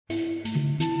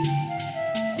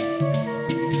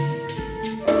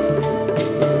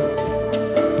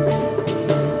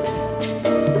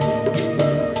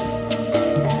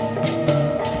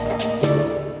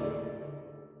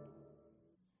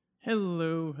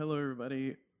Hello,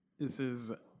 everybody. This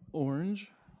is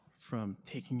Orange from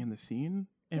Taking in the Scene,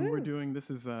 and we're Woo. doing this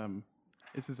is a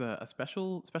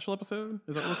special episode.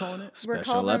 Is that what we're calling it? We're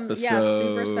Special calling them,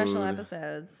 super special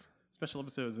episodes. Special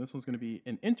episodes. And this one's going to be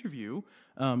an interview.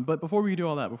 But before we get to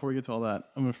all that, I'm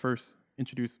going to first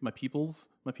introduce my peoples.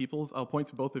 I'll point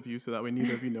to both of you so that way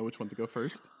neither of you know which one to go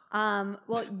first.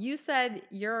 Well, you said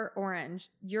you're orange.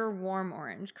 You're warm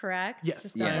orange, correct? Yes,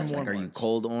 Just yeah, double I'm check. warm Are you orange.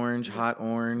 cold orange, hot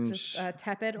orange? Just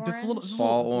tepid orange. Just a little Fall just a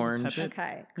little orange. tepid.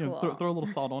 Okay, You cool. know, throw a little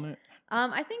salt on it.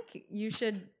 I think you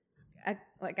should,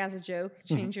 like as a joke,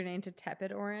 change your name to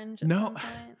Tepid Orange at No. some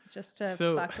point, just to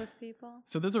So- fuck with people.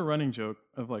 So there's a running joke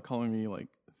of like calling me like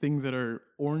things that are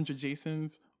orange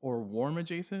adjacent or warm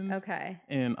adjacent. Okay.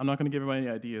 And I'm not going to give everybody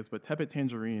any ideas, but Tepid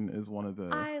Tangerine is one of the.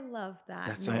 I love that.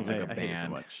 That I, sounds like a I hate it so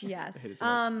band. much. Yes. I hate it so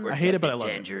much. Or I hate it, but I tepid love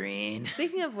it. tangerine.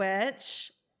 Speaking of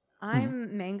which,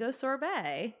 I'm Mango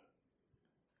Sorbet.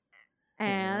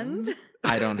 And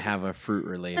I don't have a fruit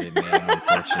related name,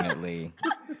 unfortunately.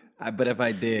 But if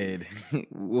I did,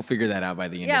 we'll figure that out by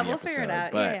the end Yeah, of the we'll episode. figure it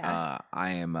out. But Yeah. I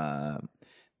am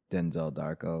Denzel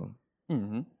Darko.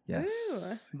 Mm-hmm. Yes.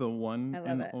 Ooh. The one I love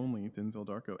and it. only Denzel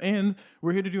Darko. And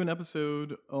we're here to do an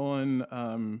episode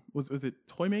on, was it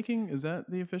toy making? Is that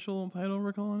the official title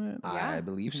we're calling it? Yeah. I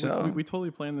believe We- so. We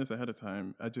totally planned this ahead of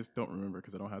time. I just don't remember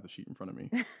because I don't have the sheet in front of me.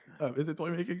 Is it toy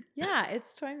making? yeah,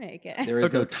 it's toy making. There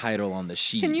is no Okay. title on the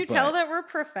sheet. Can you but tell that we're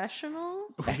professional?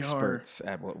 We are. experts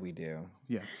at what we do?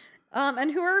 Yes.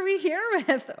 And who are we here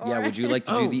with? Yeah, would you like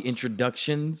to Oh. do the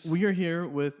introductions? We are here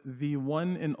with the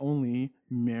one and only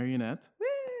Marionette. Woo,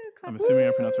 clap. I'm assuming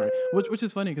I pronounced it right. Which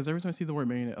is funny because every time I see the word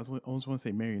marionette, I always want to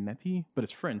say marionette, but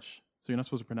it's French. So you're not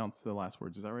supposed to pronounce the last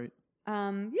words. Is that right?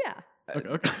 Yeah.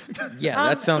 Okay. Yeah, Um,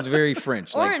 that sounds very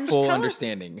French. Like Orange, full tell us-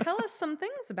 understanding. Tell us some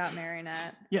things about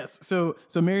Marionette. Yes. So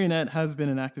Marionette has been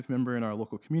an active member in our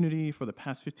local community for the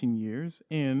past 15 years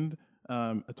and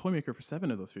a toy maker for 7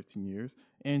 of those 15 years.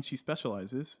 And she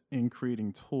specializes in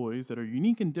creating toys that are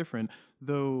unique and different,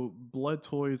 though blood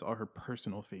toys are her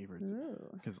personal favorites. Ooh.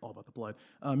 Because it's all about the blood.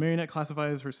 Marionette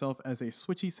classifies herself as a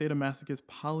switchy, sadomasochist,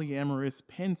 polyamorous,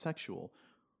 pansexual.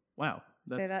 Wow.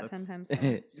 Say that 10 times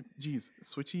fast. Geez,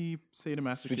 switchy,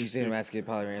 sadomasochist. Switchy sadomasochist,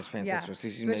 polyamorous, pansexual. Yeah.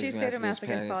 Switchy Switchy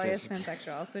sadomasochist, polyus pansexual.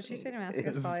 pansexual. Switchy sadomasochist,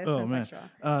 Yes. polyus Oh, man.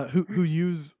 pansexual. Who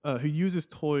uses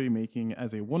toy making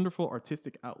as a wonderful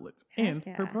artistic outlet, Heck and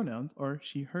her yeah. pronouns are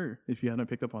she, her. If you haven't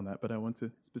picked up on that, but I want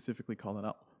to specifically call that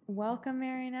out. Welcome,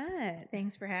 Marionette.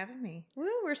 Thanks for having me. Woo,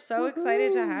 we're so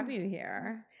excited to have you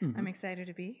here. Mhm. I'm excited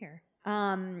to be here.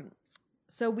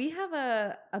 So we have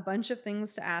a bunch of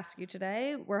things to ask you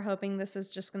today. We're hoping this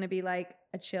is just going to be like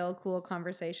a chill, cool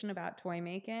conversation about toy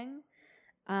making.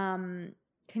 Can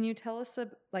you tell us,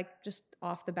 like, just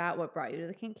off the bat, what brought you to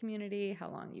the kink community, how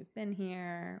long you've been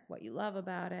here, what you love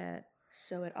about it?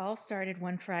 So it all started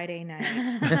one Friday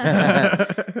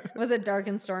night. Was it dark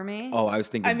and stormy? Oh, I was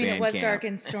thinking I mean, it was Bandcamp. dark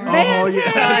and stormy. Oh,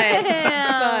 yes.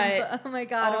 Bandcamp! Oh my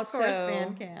god! Of course,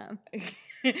 also- Bandcamp.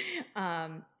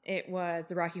 It was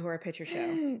the Rocky Horror Picture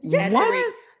Show. Yes!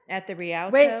 What? At the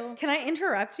Rialto. Wait, can I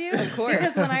interrupt you? Of course.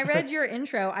 Because when I read your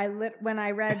intro, when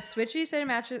I read switchy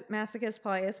sadomasochist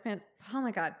polyamorous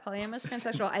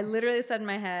pansexual, I literally said in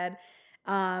my head,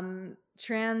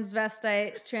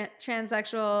 transvestite,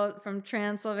 transsexual from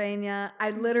Transylvania.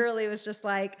 I literally was just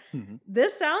like, Mhm.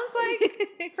 this sounds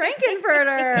like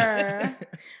Frankenfurter.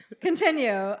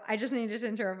 Continue. I just needed to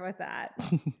interrupt with that.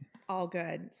 All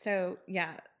good. So,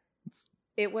 yeah,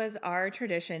 it was our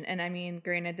tradition. And I mean,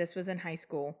 granted, this was in high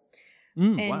school.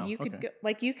 And Wow, you could okay.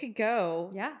 you could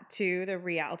go Yeah. to the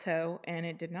Rialto and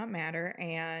it did not matter.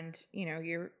 And, you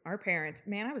know, our parents,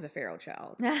 man, I was a feral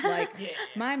child. Like,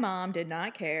 my mom did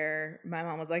not care. My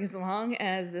mom was like, as long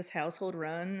as this household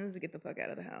runs, get the fuck out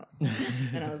of the house.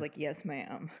 And I was like, yes,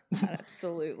 ma'am.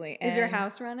 Absolutely. Is your And-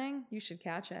 house running? You should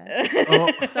catch it.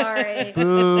 Oh. Sorry.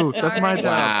 Boo! That's my Sorry. job.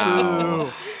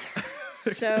 Wow. Boo.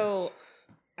 So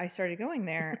I started going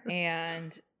there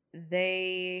and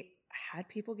they had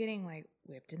people getting like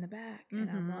whipped in the back. And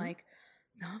I'm Mhm. like,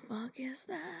 the fuck is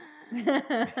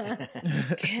that?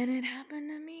 Can it happen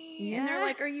to me? And they're Yeah.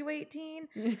 like, are you 18?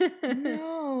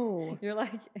 No. You're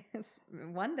like,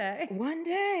 one day. One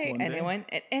day. One And day. they went,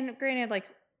 and granted, like,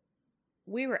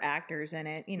 we were actors in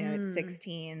it, you know, Mm. at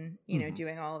 16, you know, Mhm.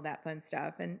 doing all of that fun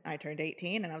stuff. And I turned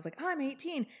 18 and I was like, I'm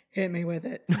 18. Hit me with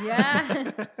it.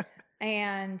 Yes.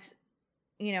 And,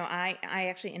 you know, I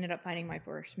actually ended up finding my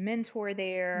first mentor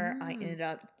there. I Mm. ended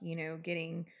up, you know,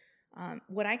 getting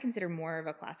what I consider more of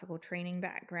a classical training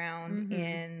background Mhm.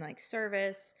 in like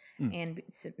service Mm. and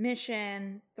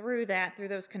submission through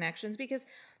those connections, because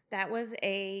that was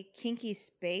a kinky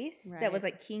space that was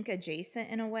Right. like kink adjacent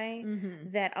in a way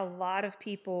Mm-hmm. that a lot of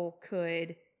people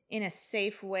could, in a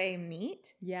safe way,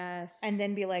 meet Yes. and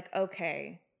then be like,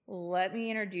 okay, let me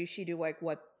introduce you to like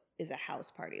what is a house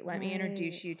party. Let me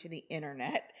introduce you Right. to the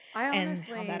internet I and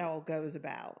honestly, how that all goes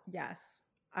about. yes.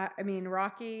 I mean,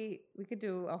 Rocky, we could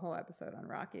do a whole episode on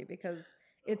Rocky because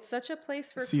it's such a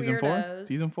place for Season queerdos. 4?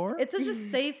 Season 4? It's such a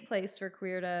safe place for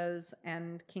queerdos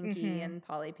and kinky Mhm. and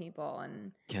poly people.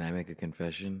 And Can I make a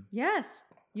confession? yes,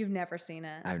 you've never seen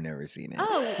it. I've never seen it.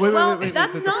 Oh, Wait, well, wait,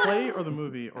 that's the not play or the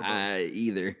movie or both?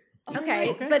 Either. okay,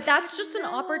 Okay. but that's just an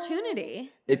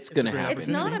opportunity. It's a gonna great happen. It's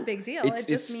not a opportunity. big deal. It's it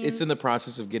just means it's in the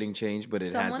process of getting changed, but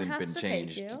it someone hasn't has been to take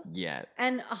changed you. yet.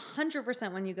 And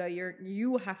 100% when you go,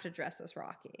 you have to dress as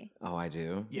Rocky. Oh, I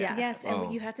do. Yeah. Yes, Oh.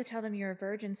 and you have to tell them you're a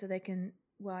virgin so they can.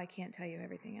 Well, I can't tell you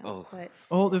everything else, Oh. but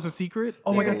Oh, there's a secret?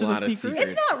 Oh my There's god, a there's lot a of secret?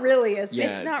 secrets. It's not really a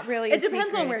Yeah. it's not really. It a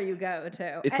depends on secret. where you go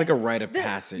to. It's like a rite of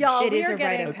passage. Y'all, It we is are a rite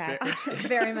getting of passage.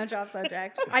 very much off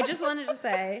subject. I just wanted to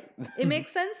say it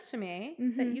makes sense to me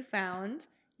that Mhm. you found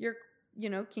your,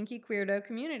 kinky queerdo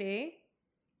community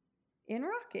in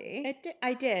Rocky.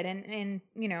 I did, and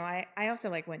I also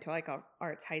like went to like a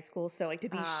arts high school, so like to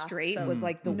be Ah, straight so was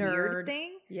like the nerd. weird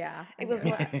thing. Yeah, I It was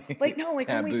get it. like no, like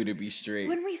when taboo we to be straight.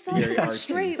 when we saw Very stuff artsy.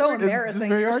 straight, so we're- This is embarrassing.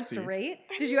 very You're artsy. straight.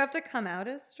 Did you have to come out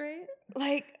as straight?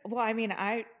 like well, I mean,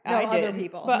 I other didn't,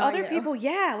 people, but not other you. people,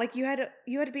 yeah, like you had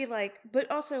to be like, but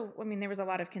also, I mean, there was a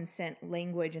lot of consent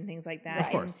language and things like that, Right.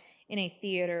 Of course. in a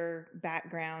theater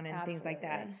background and things like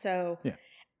that. Absolutely. So,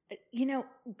 Yeah.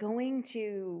 going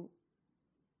to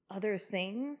other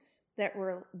things that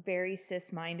were very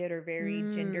cis-minded or very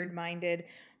Mm. gendered minded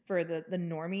for the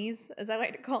normies, as I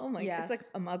like to call them, like it's like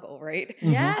Yes. a muggle, right?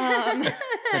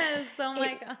 Yes. Oh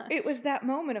my it, god. it was that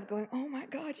moment of going, oh my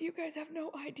god, you guys have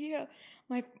no idea.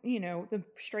 My, the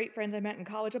straight friends I met in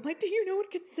college, I'm like, do you know what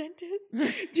consent is?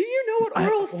 Do you know what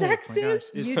oral oh sex my gosh,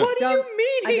 is? it's- What do you Don't-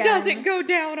 mean he again- doesn't go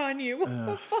down on you? What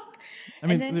the Ugh. fuck? I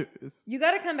mean, And then- there's, You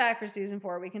got to come back for season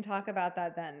 4. We can talk about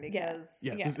that then Yeah. because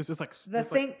yes, yeah. it's just like the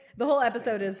it's thing, the whole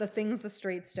episode expansive. is the things the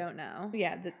straights don't know.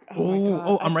 Yeah. Oh, my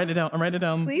God. I'm writing it down. I'm writing it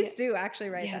down. Please do actually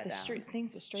write yeah, that the down.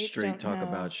 things the straights Straight don't talk know.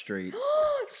 about straights.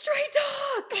 Straight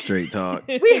talk. Straight talk.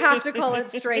 We have to call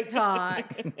it straight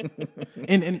talk.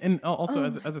 And also Oh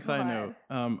as a my side God.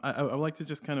 note, I would like to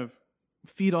just kind of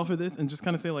feed off of this and just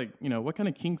kind of say like, what kind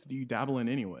of kinks do you dabble in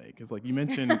anyway? Because like you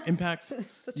mentioned impacts.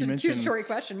 Such You an mentioned- accusatory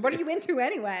question. What are you into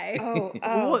anyway? Oh,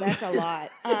 What? that's a lot.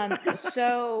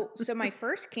 So my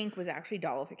first kink was actually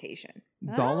dollification.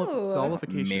 Oh.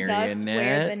 Dollification. That's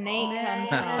where the Marionette. name comes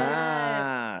Oh. from.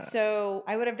 Ah. So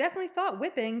I would have definitely thought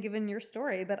whipping given your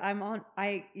story, but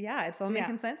it's all Yeah.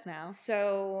 making sense now.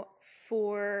 So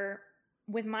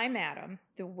with my madam,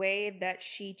 the way that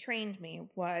she trained me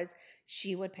was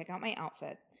she would pick out my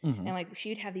outfit Mhm. and like she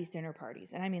would have these dinner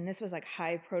parties. And I mean, this was like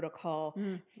high protocol,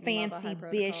 Mm, love a fancy high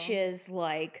protocol. dishes,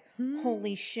 like Hmm.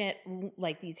 holy shit,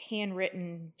 like these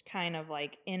handwritten kind of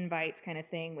like invites kind of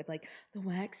thing with like the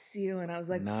wax seal. And I was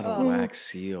like, Not oh. a wax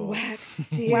seal. wax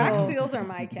seal. Wax seals are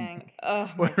my kink.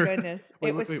 Oh my Wait, goodness. Wait,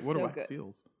 it was what so are wax good.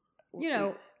 seals? You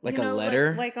know, Like you a know,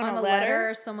 letter? Like on on a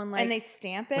letter, someone like and they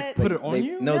stamp Like, it. put it on They-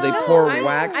 you? No, they No, pour I'm-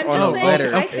 wax I'm on just a saying,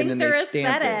 letter I and think then they're they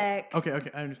stamp it. aesthetic.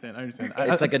 Okay, I understand.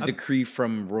 It's like a I- decree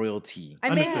from royalty.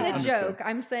 I'm making a Understood. joke.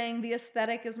 I'm saying the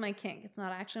aesthetic is my kink. It's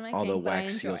not actually my Although kink, but I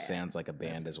wax enjoy seal it. sounds like a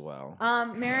band as well.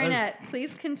 Marionette,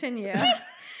 please continue.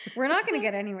 We're not going to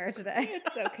get anywhere today.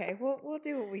 It's okay. We'll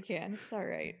do what we can. It's all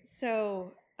right.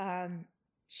 So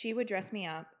she would dress me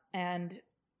up and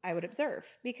I would observe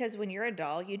because when you're a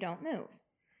doll, you don't move.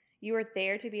 You are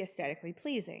there to be aesthetically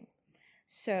pleasing.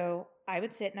 So I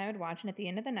would sit and I would watch, and at the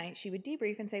end of the night, she would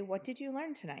debrief and say, what did you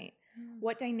learn tonight?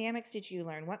 What dynamics did you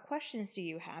learn? What questions do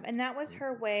you have? And that was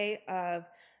her way of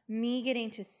me getting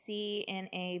to see in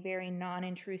a very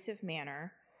non-intrusive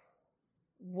manner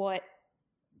what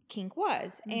kink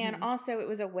was. And Mhm. also it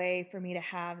was a way for me to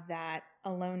have that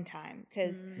alone time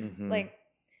because Mm. Mhm. like,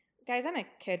 guys, I'm a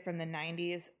kid from the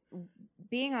 90s.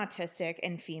 Being autistic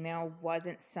and female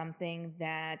wasn't something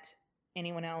that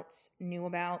anyone else knew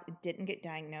about. It didn't get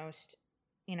diagnosed.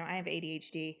 I have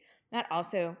ADHD. That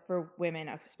also, for women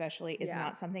especially, is Yeah.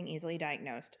 not something easily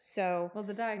diagnosed. So, Well,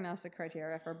 the diagnostic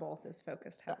criteria for both is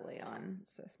focused heavily on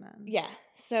cis men. yeah.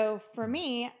 So for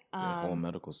me, The whole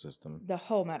medical system. the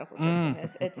whole medical system Mm.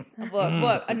 is it's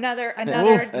look another Oof.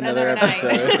 Another night.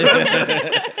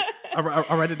 episode.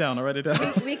 I'll write it down.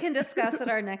 We can discuss at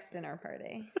our next dinner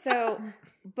party. So,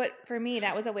 but for me,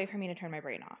 that was a way for me to turn my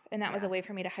brain off. And that was a Yeah. way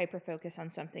for me to hyper focus on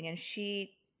something. And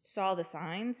she saw the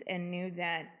signs and knew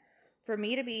that for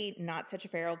me to be not such a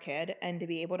feral kid and to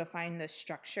be able to find the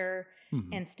structure Mhm.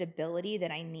 and stability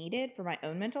that I needed for my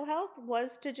own mental health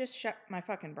was to just shut my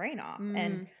fucking brain off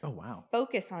and Oh, wow.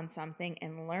 focus on something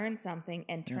and learn something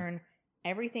and Yeah. turn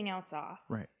everything else off.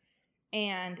 Right.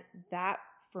 And that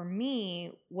for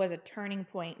me was a turning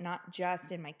point, not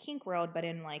just in my kink world, but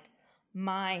in like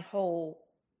my whole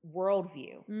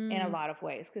worldview in a lot of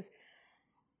ways. Because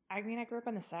I mean, I grew up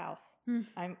in the South.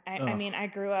 I Ugh. mean, I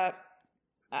grew up.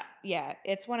 Yeah,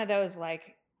 it's one of those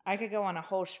like I could go on a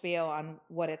whole spiel on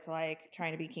what it's like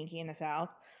trying to be kinky in the South,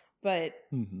 but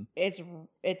Mhm.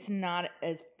 it's not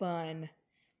as fun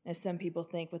as some people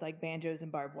think with like banjos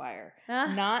and barbed wire.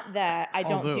 Ah. Not that I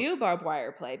don't Although- do barbed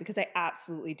wire play because I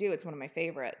absolutely do. It's one of my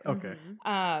favorites. Okay.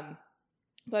 Mhm.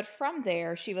 But from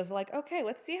there, she was like, okay,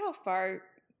 let's see how far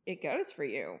it goes for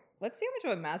you. Let's see how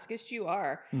much of a masochist you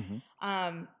are. Mhm.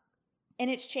 And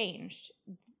it's changed.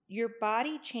 Your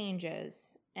body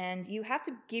changes, and you have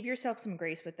to give yourself some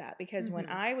grace with that because when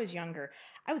Mhm. I was younger,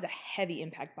 I was a heavy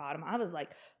impact bottom. I was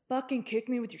like, fucking kick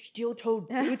me with your steel-toed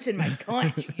boots in my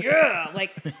cunt. Yeah.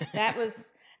 Like that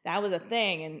was a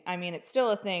thing. And I mean, it's still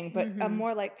a thing, but I'm Mhm.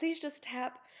 more like, please just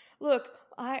tap. Look,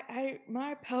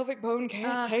 my pelvic bone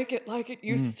can't take it like it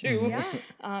used to.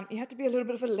 Yeah. You have to be a little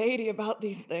bit of a lady about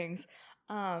these things.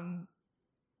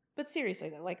 But seriously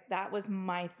though, like that was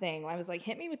my thing. I was like,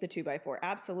 hit me with the 2x4.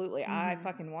 Absolutely. I Mhm.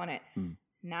 fucking want it. Mm.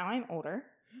 Now I'm older.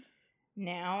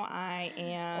 Now I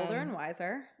am Older and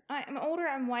wiser. I'm older,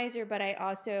 I'm wiser, but I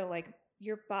also like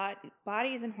your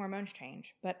bodies and hormones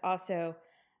change. But also,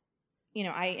 you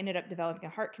know, I ended up developing a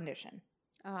heart condition.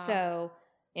 So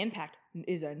impact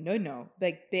is a no-no.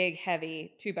 Big,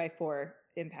 heavy 2x4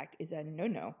 impact is a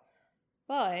no-no.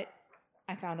 But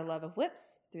I found a love of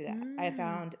whips through that. I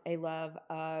found a love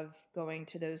of going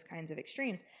to those kinds of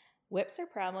extremes. Whips are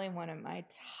probably one of my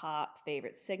top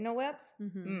favorites. Signal whips.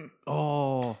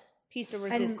 Oh. Piece de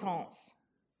And- resistance.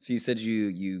 So you said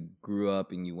you grew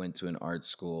up and you went to an art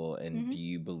school, and Mhm. do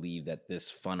you believe that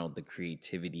this funneled the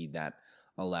creativity that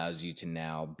allows you to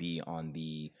now be on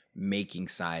the making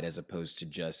side as opposed to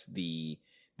just the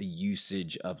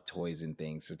usage of toys and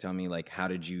things? So tell me, like, how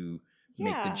did you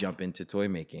make the Yeah. jump into toy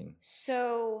making?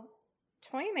 So,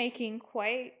 toy making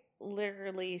quite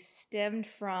literally stemmed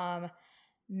from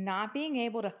not being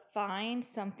able to find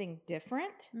something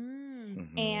different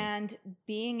Mhm. and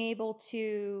being able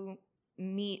to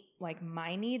meet like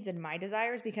my needs and my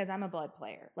desires because I'm a blood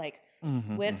player. Like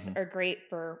Mhm, whips mhm. are great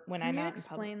for when Can I'm you out in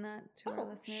public. explain that to our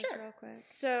listeners real quick?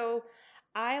 So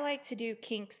I like to do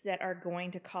kinks that are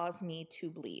going to cause me to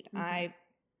bleed. Mhm. I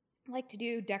like to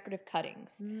do decorative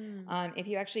cuttings. Mm. If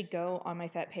you actually go on my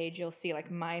FET page, you'll see like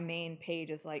my main page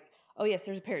is like, oh yes,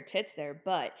 there's a pair of tits there,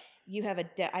 but you have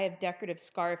I have decorative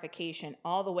scarification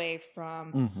all the way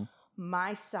from Mhm.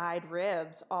 my side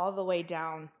ribs all the way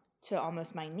down to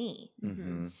almost my knee.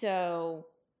 Mhm. So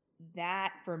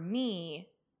that for me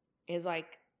is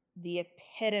like the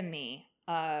epitome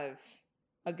of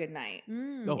a good night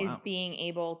Mm. Oh, is wow. being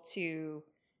able to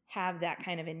have that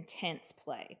kind of intense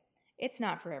play. It's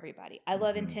not for everybody. I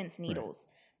love Mhm. intense needles.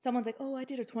 Someone's like, oh, I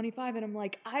did a 25. And I'm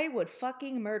like, I would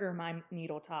fucking murder my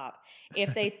needle top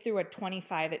if they threw a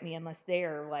 25 at me unless they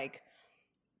are like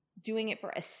doing it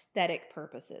for aesthetic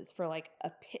purposes, for like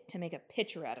to make a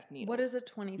picture out of needles. What is a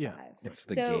 25? It's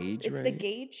the So gauge, it's right? the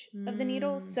gauge of the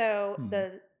needle. Mm. So Mhm.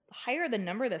 the higher the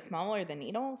number, the smaller the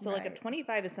needle. So like a Right.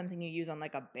 25 is something you use on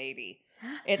like a baby.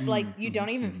 It like you Mhm, don't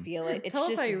even mhm. feel it. It's Tell us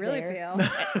just how you really there. feel.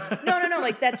 No.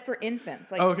 Like that's for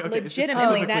infants. Like Okay, okay, it's just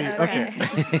legitimately, specifically-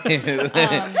 that's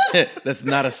okay. That's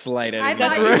not a slight I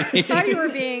anymore. thought you were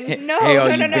being No, hey, all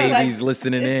no, you no, no, babies like,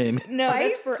 listening in. No,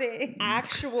 that's for feisty.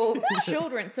 actual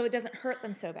children, so it doesn't hurt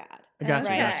them so bad. Gotcha,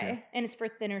 right? gotcha. And it's for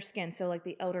thinner skin, so like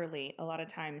the elderly, a lot of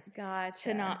times Gotcha.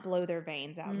 to not blow their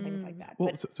veins out and things like that. Well,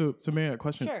 But so Mary, a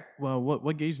question. Sure. Well,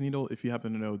 what gauge needle, if you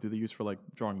happen to know, do they use for like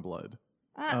drawing blood?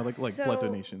 Like blood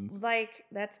donations. Like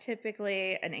that's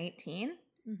typically an 18,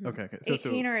 Mhm. Okay.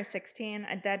 18 or a 16.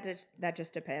 That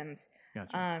just depends.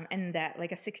 Gotcha. And that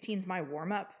like a 16 is my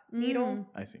warm up needle.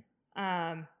 I see.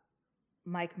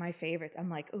 Like my favorites.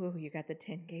 I'm like, oh, you got the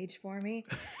 10 gauge for me.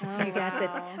 Oh, You got the.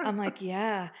 wow. I'm like,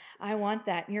 yeah, I want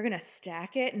that. And you're gonna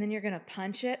stack it, and then you're gonna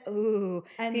punch it. Ooh,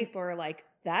 And- people are like,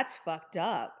 that's fucked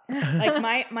up. Like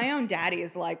my own daddy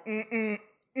is like, mm-mm.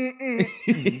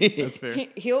 That's fair.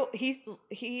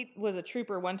 He was a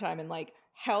trooper one time and like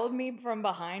held me from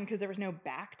behind because there was no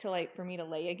back to like for me to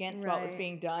lay against while it was Right.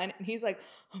 being done, and he's like,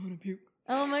 I'm gonna puke.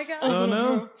 Oh my god. Oh,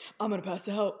 no. I'm gonna pass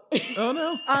out. Oh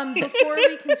no. Before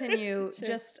we continue, Sure.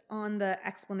 just on the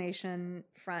explanation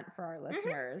front for our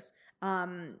listeners,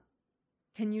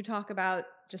 can you talk about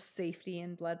just safety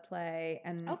in blood play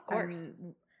and Of course.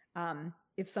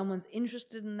 if someone's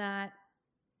interested in that,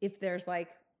 if there's like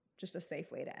just a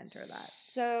safe way to enter that?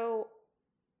 So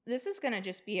this is going to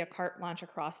just be a carte blanche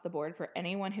across the board for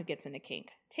anyone who gets into kink.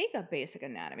 Take a basic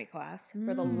anatomy class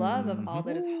for the love of all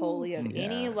that is holy of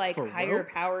any Yeah. like For higher rope?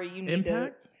 power you need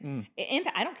Impact? to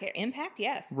impact. I don't care. Impact,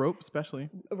 yes. Rope, especially.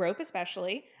 Rope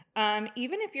especially.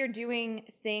 Even if you're doing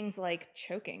things like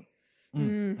choking Or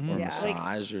Yeah.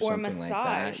 massage or or something massage, like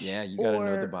that. Yeah, you got to know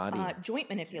the or, body. joint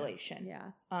manipulation,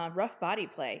 Yeah. rough body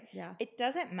play. Yeah. It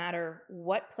doesn't matter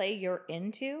what play you're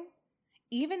into.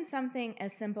 Even something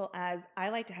as simple as I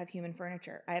like to have human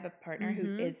furniture. I have a partner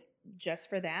who is just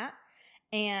for that.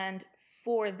 And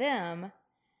for them,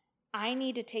 I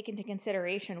need to take into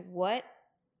consideration what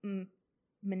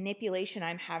manipulation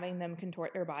I'm having them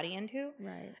contort their body into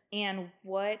Right. and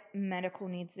what medical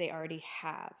needs they already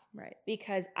have. Right.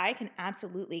 Because I can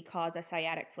absolutely cause a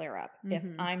sciatic flare up if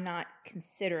I'm not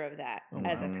considerate of that Oh,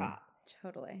 as a wow. top.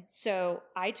 Totally. So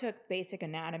I took basic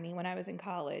anatomy when I was in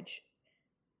college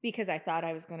because I thought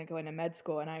I was going to go into med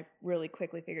school, and I really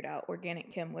quickly figured out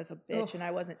organic chem was a bitch, and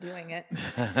I wasn't doing it.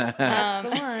 That's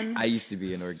the one. I used to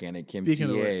be an organic chem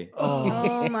Speaking of TA.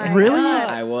 Oh my Really? God.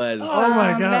 I was. Oh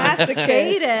my gosh.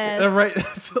 Sadist. Right.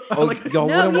 Oh, Like, y'all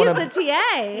No, wouldn't he's want a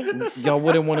to. TA. Y'all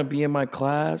wouldn't want to be in my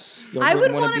class. Y'all I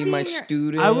wouldn't would want to wanna be be my in your-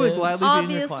 student. I would gladly be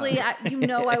in your Obviously, class.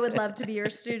 I would love to be your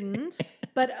student,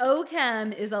 but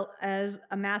OChem is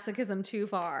a masochism too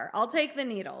far. I'll take the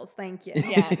needles, thank you.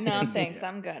 Yeah, no, thanks.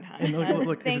 I'm good, honey. And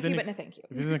look, if Thank it's you, any- but no thank you.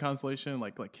 If it's in a constellation,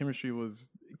 like chemistry was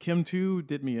Chem 2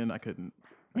 did me in. I couldn't.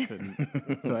 So,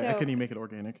 I So- couldn't even make it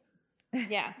organic.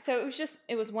 Yeah, so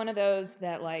it was one of those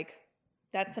that like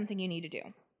that's something you need to do.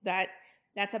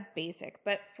 That's a basic.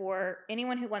 But for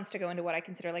anyone who wants to go into what I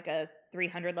consider like a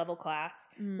 300 level class,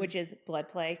 which is blood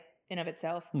play in of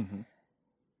itself, Mhm.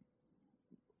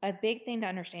 a big thing to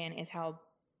understand is how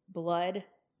blood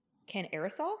can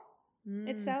aerosol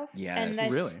itself. Yes. And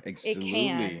that's, Really? it Absolutely.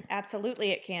 can.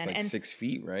 Absolutely it It's can. like and 6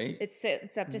 feet, right? it's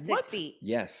up to 6 What? feet.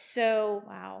 Yes. So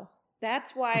Wow.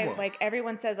 that's why Whoa. like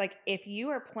everyone says like if you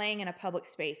are playing in a public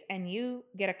space and you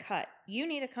get a cut, you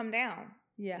need to come down.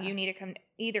 Yeah. You need to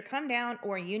either come down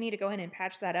or you need to go ahead and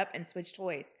patch that up and switch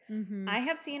toys. Mhm. I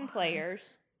have seen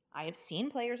players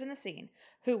in the scene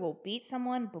who will beat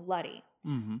someone bloody,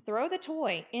 Mm-hmm. throw the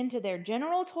toy into their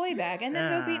general toy bag, and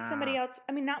then go beat somebody else.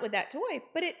 I mean, not with that toy,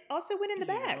 but it also went in the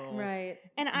bag. Ew. Right.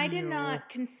 And I did Ew. not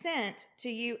consent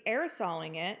to you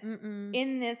aerosoling it Mm-mm.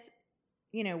 in this,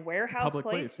 warehouse Public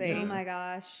place place, space. Oh yes. my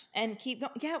gosh. And keep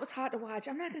going. Yeah, it was hot to watch.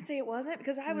 I'm not going to say it wasn't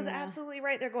because I was Yeah. absolutely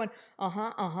right there going,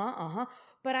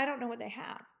 but I don't know what they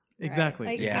have. Exactly.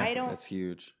 Like, yeah, I don't- that's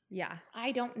huge. Yeah.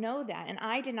 I don't know that. And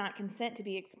I did not consent to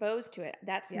be exposed to it.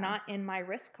 That's Yeah. not in my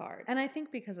risk card. And I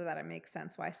think because of that, it makes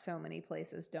sense why so many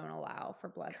places don't allow for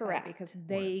blood play Correct. because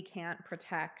they can't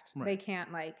protect. Right. They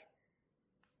can't like.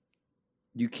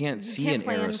 You can't You see can't an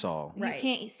plan- aerosol. You Right.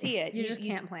 can't see it. You just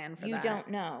can't plan for you that. don't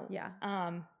know.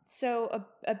 Yeah. So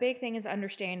a big thing is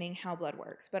understanding how blood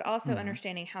works, but also Mhm.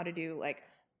 understanding how to do like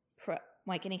prep,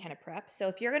 like any kind of prep. So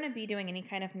if you're going to be doing any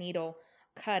kind of needle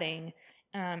cutting,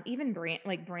 even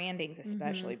brandings,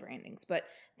 especially brandings, but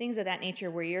things of that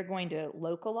nature where you're going to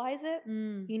localize it,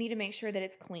 Mm. you need to make sure that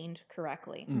it's cleaned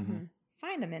correctly. Mm-hmm.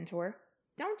 Find a mentor.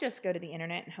 Don't just go to the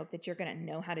internet and hope that you're going to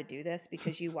know how to do this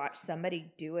because you watch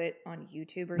somebody do it on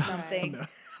YouTube or something, No.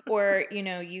 or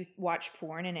you watch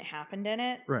porn and it happened in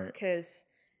it, Right. Because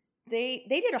they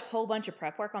did a whole bunch of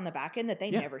prep work on the back end that they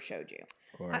Yeah. never showed you.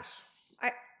 Of course.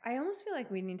 I almost feel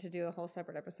like we need to do a whole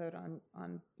separate episode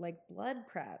on like blood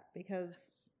prep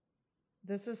because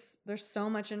there's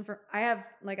so much info. I have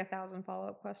like 1,000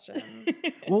 follow-up questions.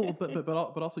 Well,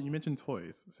 but also you mentioned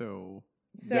toys, so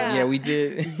So yeah, we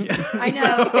did. I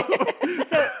know.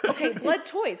 So okay, blood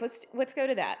toys. Let's go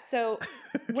to that. So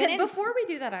Before we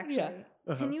do that, actually,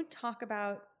 Uh-huh. can you talk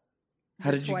about How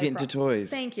the did you toy get into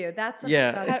toys? Thank you. That's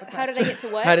Yeah. that's the how did I question. get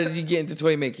to what? How did you get into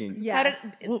toy making?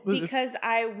 Yes. Well, it's- Because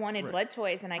I wanted Right. blood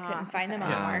toys and I couldn't find them on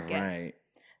okay. the Ah, market. right.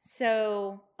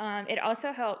 So it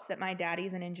also helps that my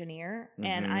daddy's an engineer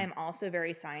and Mhm. I am also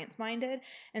very science minded.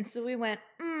 And so we went,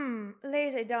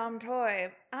 lazy dumb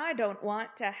toy. I don't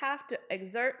want to have to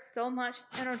exert so much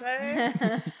energy.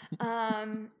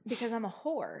 Because I'm a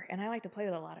whore and I like to play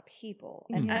with a lot of people.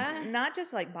 And Yeah. not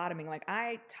just like bottoming, like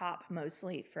I top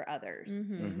mostly for others.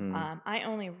 Mhm. Mhm. I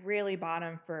only really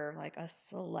bottom for like a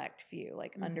select few,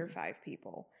 like under Mhm. 5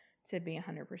 people, to be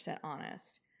 100%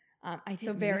 honest. I So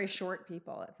didn't very use- short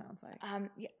people, it sounds like.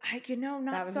 Yeah, not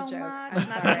That was so a joke. much. I'm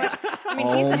Not sorry. so much. I mean,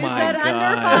 Oh he's a my said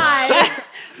under gosh. 5.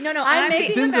 No, I'm I'm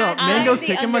making the a Denzel, bad Mango's I'm the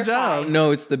taking my under job. 5.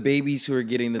 No, it's the babies who are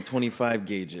getting the 25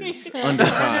 gauges. Under No,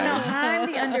 5.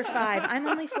 I'm the under 5. I'm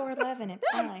only 4'11". It's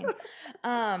fine.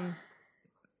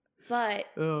 But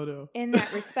Oh no. in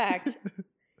that respect,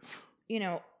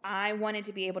 I wanted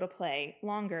to be able to play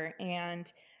longer,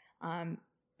 and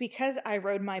because I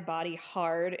rode my body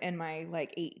hard in my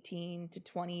 18 to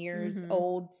 20 years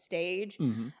old stage,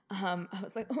 I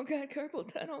was like, oh god,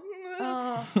 carpal tunnel.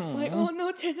 Like, oh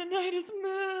no, tendonitis.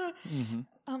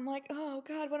 I'm like, oh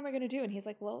god, what am I gonna do? And he's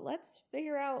like, well, let's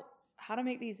figure out how to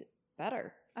make these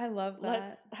better. I love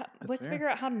that. Let's fair. figure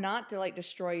out how not to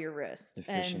destroy your wrist.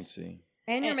 Efficiency.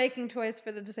 And you're and- making toys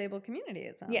for the disabled community,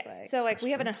 it sounds Yes. like. So That's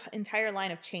we have true. an entire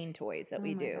line of chain toys that Oh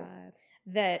we my do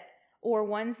God. or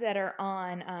ones that are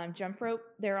on jump rope.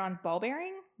 They're on ball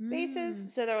bearing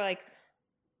bases. So they're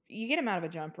you get them out of a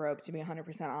jump rope, to be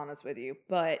 100% honest with you.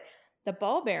 But the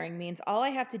ball bearing means all I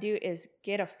have to do is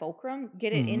get a fulcrum,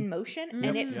 get it in motion, and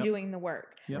Yep. it's Yep. doing the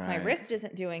work. Yep. My Right. wrist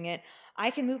isn't doing it.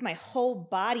 I can move my whole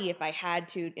body if I had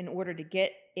to in order to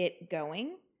get it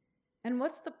going. And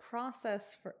what's the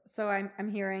process for? So I'm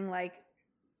hearing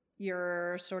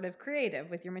you're sort of creative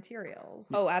with your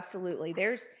materials. Oh, absolutely.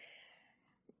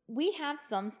 We have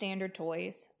some standard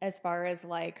toys as far as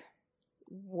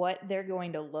what they're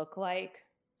going to look like.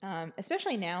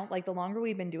 Especially now, the longer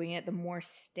we've been doing it, the more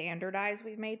standardized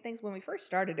we've made things. When we first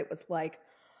started, it was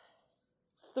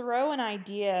throw an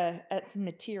idea at some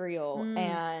material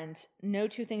and no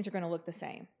two things are going to look the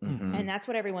same. Mhm. And that's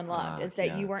what everyone loved, is that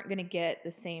yeah. you weren't going to get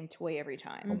the same toy every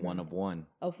time. A one of one.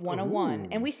 Of one-on-one.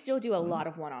 And Ooh. we still do a lot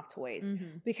of one-off toys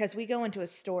Mhm. because we go into a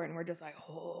store and we're just like,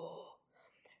 oh,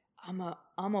 I'm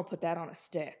gonna put that on a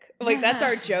stick. That's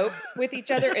our joke with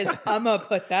each other is I'm gonna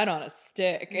put that on a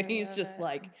stick. And I he's love just it.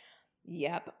 like,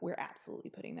 yep, we're absolutely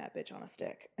putting that bitch on a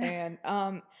stick.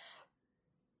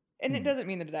 And it doesn't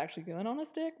mean that it actually going on a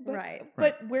stick, but Right.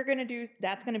 but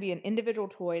that's gonna be an individual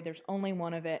toy. There's only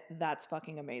one of it. That's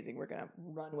fucking amazing. We're gonna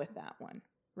run with that one.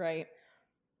 Right.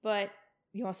 But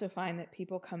you also find that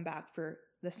people come back for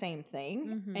the same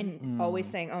thing and always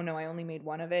saying, oh no, I only made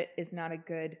one of it is not a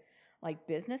good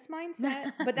business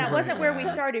mindset. But that Right. wasn't where we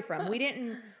Yeah. started from. We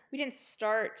didn't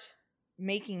start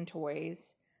making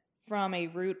toys from a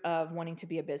root of wanting to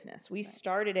be a business. We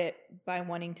started it by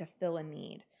wanting to fill a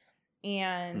need.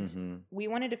 And Mhm. we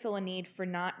wanted to fill a need for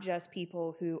not just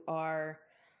people who are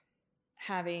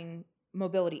having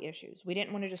mobility issues. We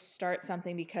didn't want to just start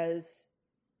something because,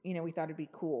 we thought it'd be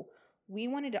cool. We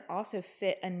wanted to also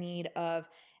fit a need of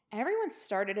everyone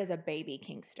started as a baby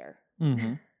kinkster.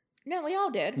 Mm-hmm. No, we all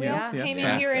did. We Yes, all yeah. came in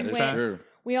Yeah, here and that is went, true.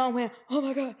 we all went, oh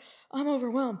my God, I'm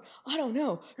overwhelmed. I don't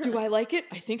know. Do I like it?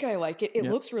 I think I like it. It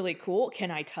Yep. looks really cool. Can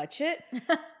I touch it?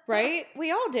 Right? We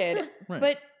all did. Right.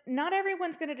 But not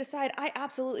everyone's going to decide, I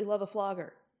absolutely love a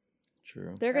flogger.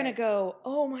 True. They're going to Right. go,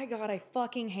 oh my God, I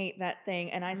fucking hate that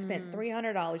thing. And I spent Mm.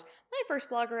 $300. My first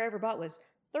flogger I ever bought was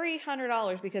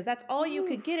 $300 because that's all you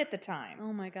could Oof. get at the time.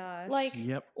 Oh my gosh.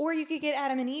 Yep. Or you could get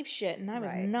Adam and Eve shit. And I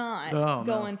was Right. not Oh, no.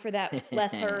 going for that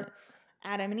leather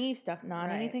Adam and Eve stuff. Not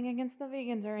Right. anything against the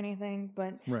vegans or anything,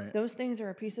 but Right. those things are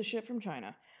a piece of shit from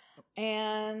China.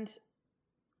 And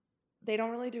they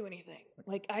don't really do anything.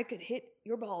 I could hit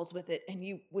your balls with it and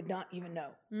you would not even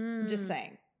know. I'm just Mm.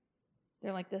 saying.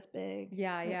 They're this big.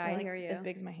 Yeah, They're, I hear you. As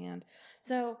big as my hand.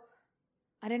 So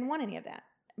I didn't want any of that.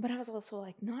 But I was also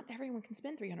not everyone can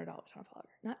spend $300 on a flogger.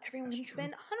 Not everyone That's can true.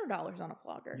 spend $100 on a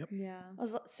flogger. Yep. Yeah.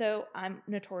 So I'm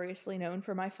notoriously known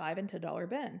for my $5 and $10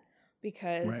 bin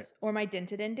because, or my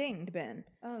dented and dinged bin.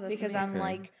 Oh, that's Because I'm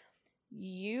amazing.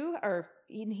 you are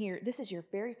in here. This is your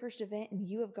very first event, and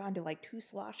you have gone to 2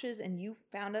 sloshes, and you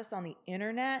found us on the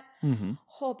internet. Mm-hmm.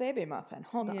 Oh, baby muffin,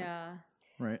 hold on. Yeah.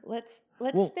 Right. Let's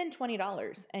Well- spend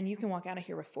 $20, and you can walk out of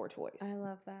here with 4 toys. I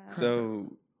love that.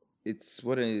 So it's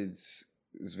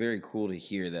very cool to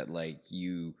hear that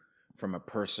you from a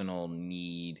personal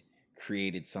need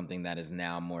created something that is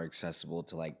now more accessible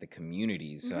to the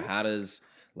community. So Mhm. how does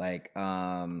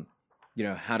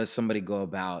how does somebody go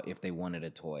about if they wanted a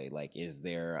toy? Is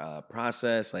there a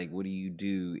process? What do you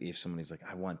do if somebody's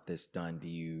I want this done? Do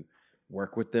you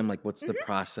work with them? What's the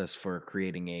process for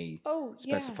creating a Oh,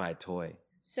 specified toy?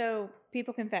 So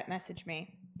people can vet message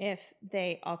me if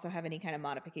they also have any kind of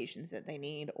modifications that they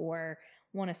need or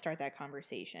want to start that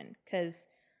conversation. Because,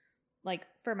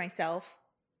 for myself,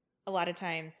 a lot of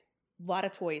times, a lot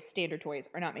of toys, standard toys,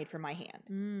 are not made for my hand,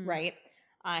 Mm. right?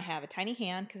 I have a tiny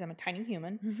hand because I'm a tiny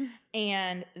human,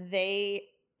 and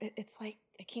it's I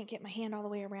can't get my hand all the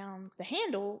way around the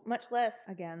handle, much less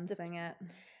Again, The- sing it.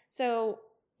 So,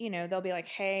 they'll be like,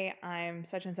 hey, I'm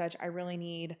such and such. I really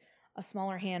need a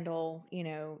smaller handle,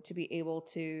 to be able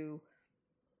to,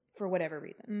 for whatever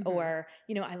reason. Mhm. Or,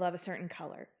 I love a certain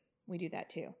color. We do that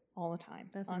too all the time.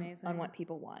 That's on amazing. what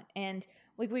people want. And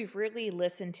like, we've really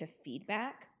listened to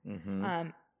feedback. Mm-hmm.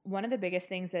 One of the biggest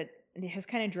things that has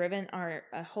kind of driven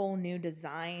a whole new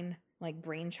design, like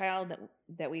brainchild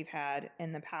that we've had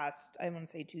in the past, I want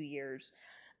to say 2 years,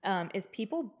 is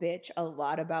people bitch a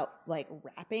lot about like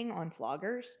wrapping on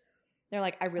floggers. They're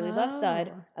like, I really love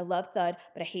thud. Oh. I love thud,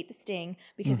 but I hate the sting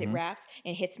because it Mhm. wraps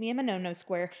and hits me in my no-no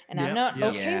square, and Yep, I'm not yep.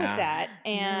 okay Yeah. with that,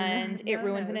 and it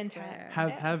ruins an No-no entire.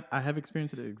 square. I have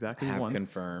experienced it exactly Have once.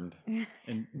 confirmed.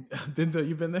 And Denzel,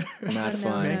 you've been there. Not A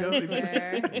fun. no-no Mangoes, you've been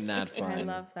square. there? Not fun. I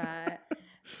love that.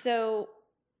 So,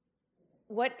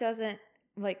 what doesn't,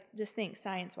 like, just think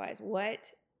science-wise,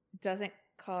 what doesn't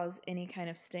cause any kind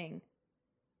of sting?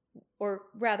 Or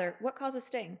rather, what causes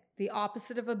sting? The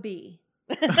opposite of a bee.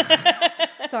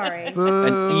 Sorry.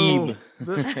 Boo. ebe.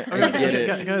 Boo. I get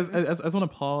it. Guys, I just want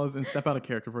to pause and step out of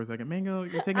character for a second. Mango,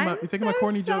 you're taking my I'm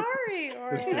corny so joke. sorry,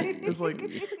 This Ori. dude is like,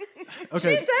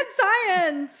 okay. She said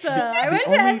science. I went to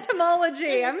only-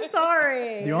 entomology. I'm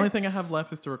sorry. The only thing I have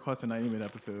left is to request a 90-minute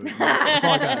episode. That's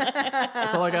all I got.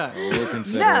 That's all I got. We'll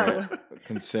consider No. it.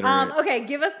 Consider it. Okay,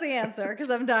 give us the answer because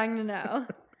I'm dying to know.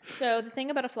 So, the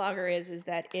thing about a flogger is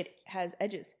that it has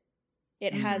edges.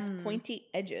 It has Mm. pointy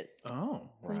edges. Oh.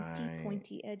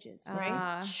 Pointy edges, Ah.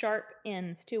 right? Sharp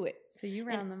ends to it. So you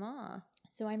round them off.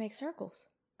 So I make circles.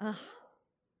 Ugh.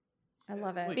 I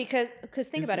love it. Wait. Because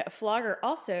think Is about it- it, a flogger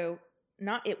also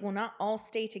it will not all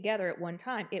stay together at one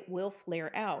time. It will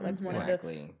flare out. That's one of the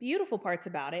Exactly. beautiful parts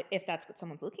about it, if that's what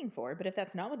someone's looking for. But if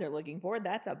that's not what they're looking for,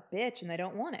 that's a bitch and they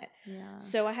don't want it. Yeah.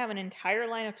 So I have an entire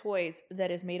line of toys that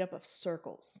is made up of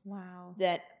circles Wow.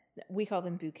 that we call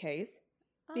them bouquets.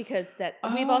 Oh. Because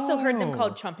we've also heard them Oh.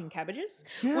 called chumping cabbages.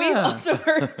 Yeah. We've also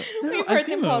heard No, we've I've heard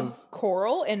seen them called those.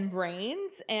 coral and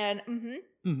brains, and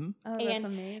Mm-hmm. Oh, that's and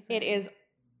amazing. it is,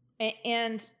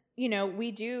 and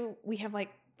we have like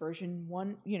version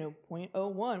 1,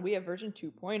 0.01. We have version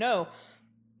 2.0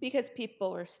 because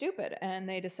people are stupid and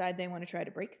they decide they want to try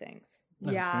to break things.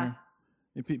 Yeah.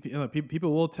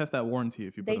 People will test that warranty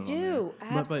if you put They it on there. do, But-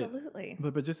 absolutely.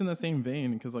 But just in the same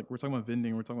vein, because like we're talking about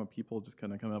vending, we're talking about people just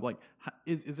kind of coming up. Like,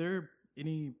 is there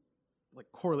any like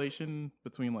correlation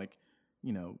between like,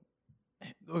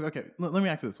 okay, let me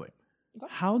ask it this way: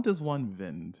 Okay. how does one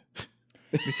vend?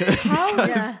 because How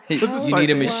because- Yeah. let's just You start need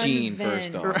a there. machine One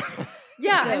first vend. off.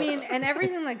 Yeah, I So- mean, and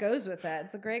everything that goes with it.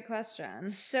 It's a great question.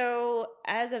 So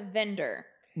as a vendor,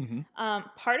 Mhm.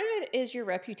 part of it is your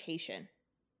reputation,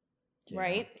 Yeah.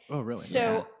 right? Oh, really?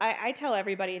 So I tell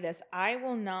everybody this: I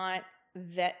will not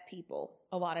vet people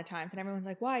a lot of times, and everyone's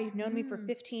like, "Why? You've known me for Mm.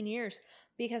 15 years."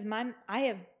 Because I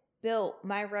have built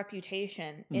my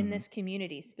reputation in Mhm. this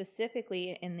community,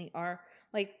 specifically in the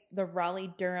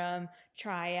Raleigh Durham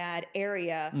Triad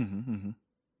area, Mm-hmm.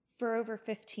 for over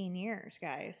 15 years,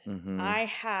 guys. Mhm. I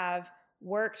have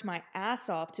worked my ass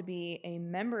off to be a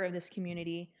member of this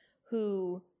community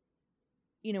who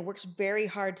works very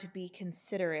hard to be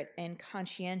considerate and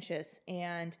conscientious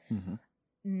and Mm-hmm.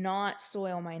 not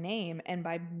soil my name. And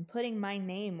by putting my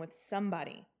name with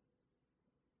somebody,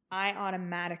 I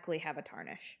automatically have a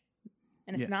tarnish.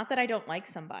 And it's Yeah. not that I don't like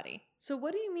somebody. So,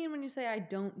 what do you mean when you say I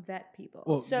don't vet people?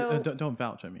 Well, So- don't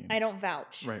vouch. I mean, I don't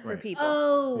vouch Right, for right. people.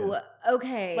 Oh,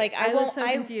 okay. Like, I I was won't- so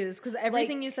I- confused because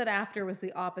everything you said after was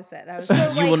the opposite. I was So,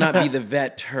 like, You will not be the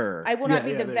vetter. I will not Yeah,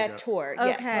 be yeah, the there you go. vet-tor.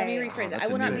 Yes, let me Okay. rephrase Oh, it. that's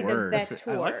I will a not new be word. the That's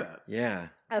vet-tor. I like that. Yeah.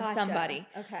 Of Gotcha. somebody.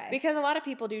 Okay. Because a lot of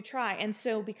people do try. And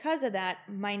so because of that,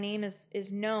 my name is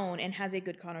known and has a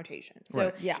good connotation. So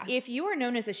Right. yeah. if you are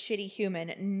known as a shitty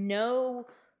human, no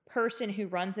person who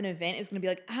runs an event is going to be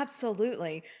like,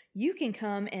 absolutely, you can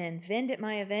come and vend at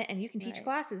my event and you can teach Right.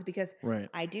 classes, because Right.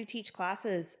 I do teach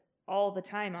classes all the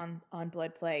time on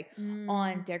blood play, Mm.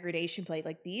 on degradation play.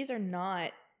 Like, these are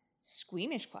not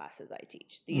squeamish classes I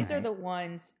teach. These are Right. the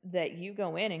ones that you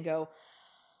go in and go,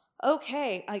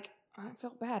 okay, like, I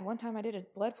felt bad. One time I did a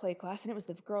blood play class, and it was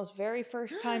the girl's very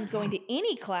first time going to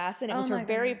any class, and it Oh was her my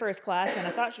very God. first class, and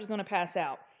I thought she was going to pass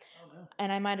out.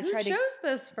 And I might have Who tried chose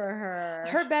this for her?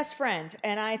 her best friend,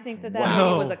 and I think that Wow.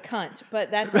 lady was a cunt,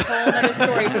 but that's a whole other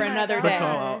story for another Good day.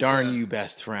 call out. Darn you,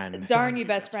 best friend. Darn you,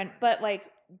 best friend. But like,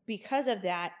 because of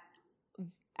that,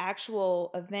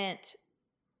 actual event,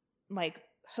 like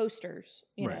hosters,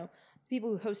 Right. people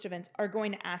who host events are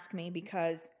going to ask me,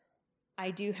 because I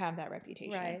do have that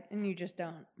reputation. Right. And you just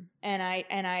don't. And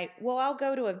I'll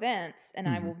go to events and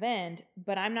I Mhm. will vend,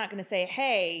 but I'm not going to say,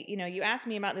 hey, you asked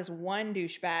me about this one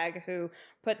douchebag who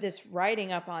put this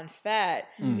writing up on FET.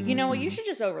 You know what? You Mhm. should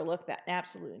just overlook that.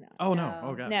 Absolutely not. Oh no!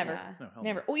 Oh god! Never. Yeah. No, hell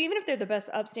Never. no. Well, even if they're the best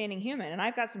upstanding human, and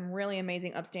I've got some really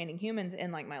amazing upstanding humans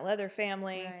in like my leather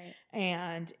family Right.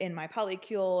 and in my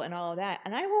polycule and all of that,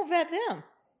 and I won't vet them.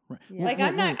 Right. Yeah. Like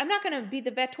I'm not going to be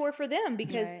the vettor for them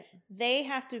because Right. they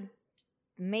have to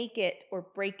make it or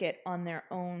break it on their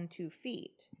own 2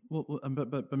 feet.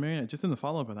 But Marianne, just in the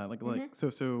follow up of that, like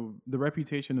so the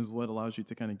reputation is what allows you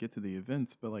to kind of get to the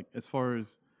events. But like as far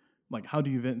as like how do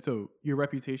you vend? So your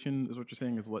reputation is what you're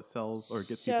saying is what sells or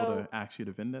gets people to ask you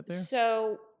to vend it there.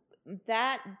 So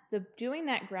doing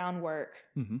that groundwork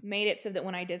Mm-hmm. made it so that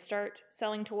when I did start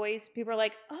selling toys, people are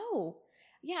like, "Oh,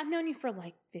 yeah, I've known you for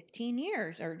like 15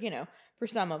 years," or for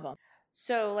some of them.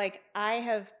 So like I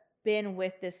have been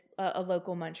with this a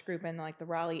local munch group in like the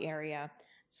Raleigh area,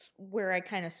 where I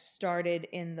kind of started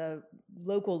in the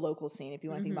local scene, if you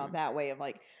want to think about it that way, of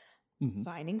like Mm-hmm.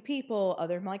 finding people,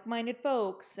 other like-minded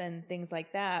folks, and things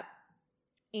like that.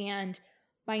 And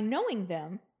by knowing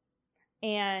them,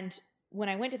 and when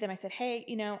I went to them, I said, "Hey,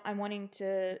 I'm wanting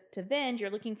to vend. You're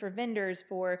looking for vendors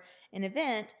for an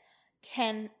event.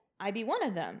 Can I be one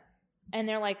of them?" And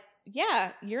they're like,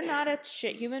 "Yeah, you're not a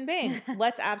shit human being.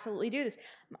 Let's absolutely do this."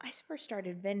 I first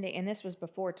started vending, and this was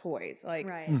before toys. Like,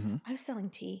 Right. Mm-hmm. I was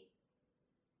selling tea.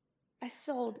 I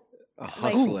sold. A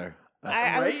hustler.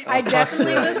 I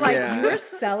definitely was like, Yeah. you were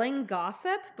selling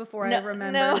gossip before I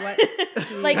remember what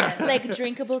tea like is.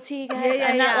 drinkable tea, guys. Yeah,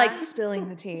 I'm not yeah. like spilling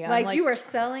the tea. I'm Like you were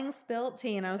selling spilt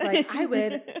tea, and I was like, I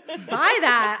would buy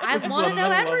that. I This is want to on know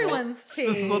another level. everyone's tea.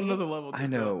 This is on another level. I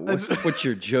know. What's up with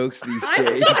your jokes these I'm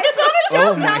days? sorry, it's not a joke.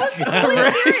 Oh my That was God.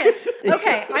 totally serious.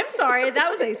 Okay, I'm sorry. That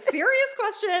was a serious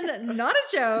question, not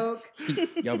a joke.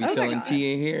 Y'all be Oh my selling God.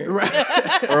 tea in here?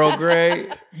 Right. Earl Grey?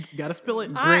 Gotta spill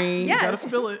it. Green? yes. Gotta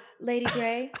spill it. Lady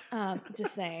Grey.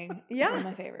 Just saying. Yeah. One of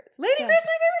my favorites. Lady So, Gray's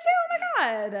my favorite too. Oh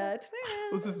my god.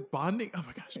 Twins. Was this bonding? Oh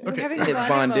my gosh. we're Okay. having a It's bonding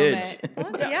bondage.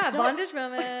 moment. Yeah, bondage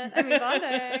moment. I mean,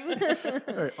 bonding.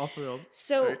 All right, off the rails.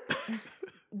 So All right.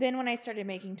 then when I started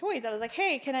making toys, I was like,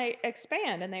 "Hey, can I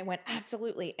expand?" And they went,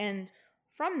 "Absolutely." And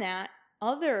from that,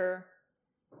 other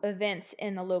events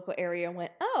in the local area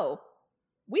went, "Oh,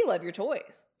 we love your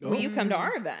toys. Will you come to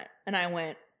our event?" And I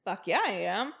went, "Fuck yeah, I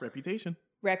am." Reputation.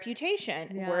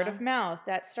 Reputation, Yeah. word of mouth,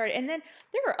 that started. And then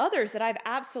there are others that I've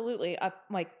absolutely,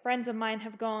 like friends of mine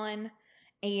have gone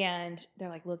and they're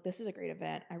like, "Look, this is a great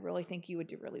event. I really think you would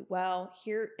do really well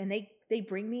here." And they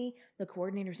bring me the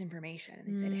coordinator's information and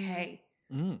they said, "Hey,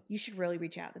 you should really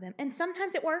reach out to them." And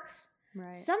sometimes it works.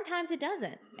 Right. Sometimes it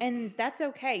doesn't. And that's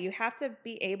okay. You have to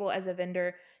be able as a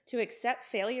vendor to accept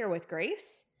failure with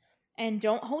grace and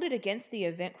don't hold it against the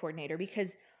event coordinator,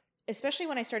 because especially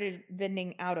when I started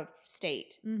vending out of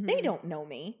state, they Mhm. don't know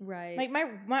me. Right. Like my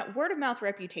word of mouth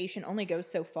reputation only goes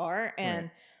so far.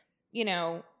 And,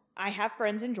 I have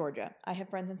friends in Georgia. I have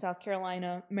friends in South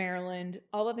Carolina, Maryland,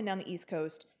 all up and down the East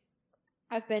Coast.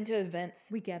 I've been to events.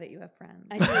 we get it. You have friends.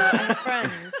 I do. I have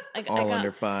friends. All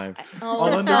under 5. All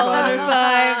under under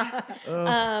five. five.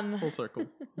 Oh, full circle.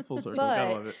 Full circle.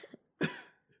 Gotta love But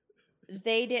it.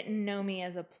 they didn't know me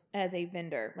as a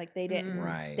vendor. Like they didn't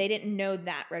Right. they didn't know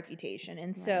that reputation.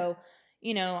 And so,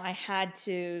 I had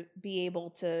to be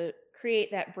able to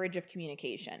create that bridge of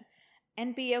communication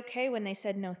and be okay when they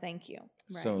said no thank you.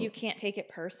 Right. So You can't take it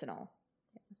personal.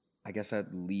 I guess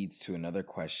that leads to another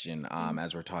question.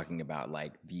 As we're talking about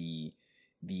like the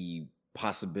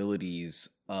possibilities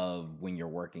of when you're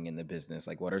working in the business,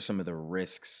 like what are some of the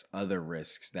other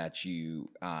risks that you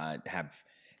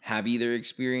have either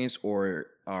experienced or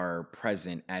are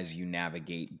present as you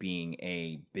navigate being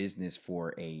a business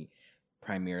for a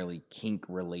primarily kink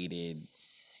related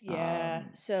Yeah.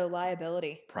 So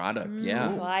liability. product? Yeah.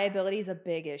 Liability is a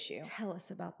big issue. Tell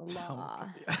us about the Tell law.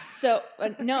 us. So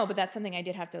no, but that's something I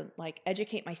did have to like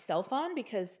educate myself on,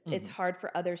 because it's hard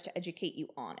for others to educate you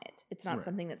on it. It's not Right.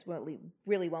 something that's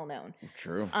really well known.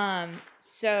 True.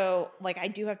 So like I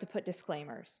do have to put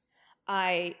disclaimers.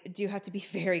 I do have to be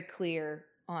very clear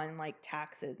on like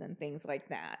taxes and things like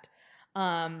that.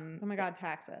 Oh my god,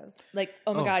 taxes. Like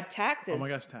Oh. God, taxes. Oh my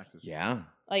gosh, taxes. Yeah.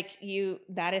 Like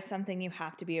that is something you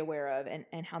have to be aware of,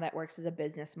 and how that works as a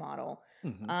business model.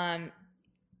 Mhm.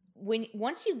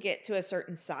 Once you get to a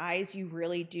certain size, you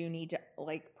really do need to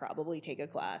like probably take a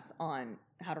class on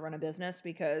how to run a business,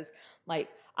 because like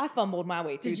I fumbled my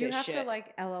way through Did you this have shit. to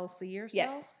like LLC yourself?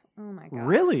 Yes. Oh my god.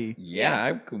 Really? Yeah,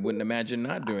 I wouldn't imagine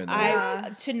not doing that. Yeah.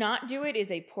 To not do it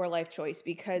is a poor life choice,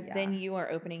 because then Yeah. you are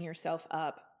opening yourself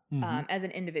up as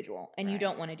an individual, and you Right.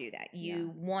 don't want to do that.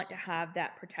 You want to have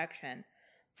that protection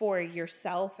for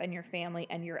yourself and your family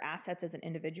and your assets as an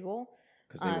individual.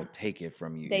 Because they will take it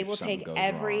from you. They if will something take goes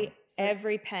every wrong.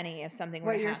 every penny if something were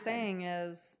What to you're happen. saying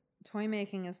is toy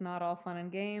making is not all fun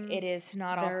and games. It is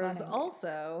not all fun There's and games.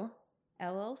 also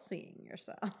LLCing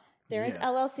yourself. There is Yes.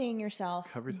 LLCing yourself.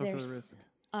 Cover yourself for the There's-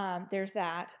 risk. There's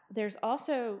that. There's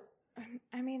also,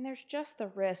 I mean, there's just the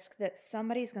risk that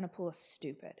somebody's going to pull a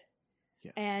stupid.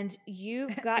 Yeah. And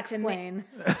you've got to make.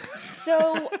 Explain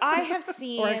So I have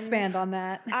seen. or expand on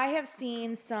that. I have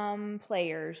seen some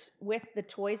players with the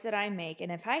toys that I make,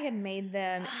 and if I had made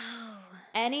them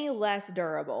any less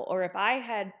durable, or if I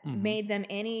had Mhm. made them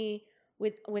any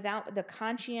without the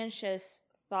conscientious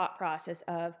thought process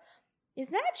of, is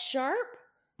that sharp?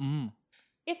 Mm.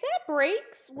 If that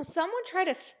breaks, will someone try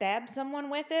to stab someone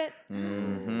with it?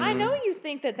 Mhm. I know you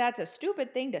think that that's a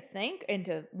stupid thing to think and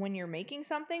to when you're making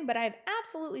something, but I've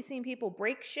absolutely seen people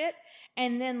break shit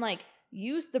and then like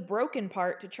use the broken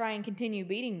part to try and continue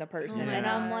beating the person. my And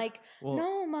I'm God. like, Well,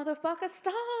 no, motherfucker,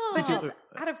 stop. But So- just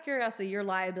out of curiosity, your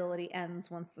liability ends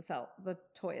once the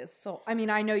toy is sold. I mean,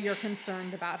 I know you're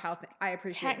concerned about how I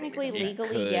appreciate that you're Technically, It concerned.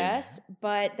 legally, could. yes,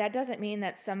 but that doesn't mean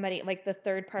that somebody, like the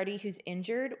third party who's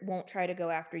injured, won't try to go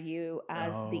after you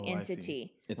as Oh, the I see.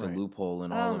 entity. It's Right. a loophole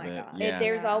in Oh all my of it. God. Yeah.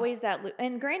 There's Yeah. always that.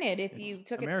 And granted, if you It's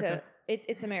took America.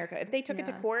 it's America. If they took it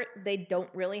to Yeah. court, they don't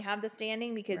really have the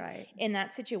standing because Right. in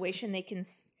that situation they can.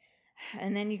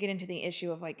 And then you get into the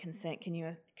issue of like consent. Can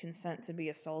you consent to be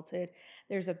assaulted?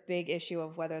 There's a big issue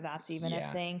of whether that's even Yeah.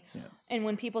 a thing. Yes. And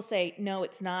when people say no,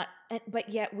 it's not, but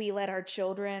yet we let our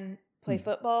children play Hmm.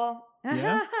 football,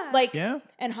 Yeah. like yeah.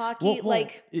 and hockey, Well,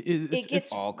 like it's,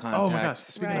 gets- all oh contact. my gosh.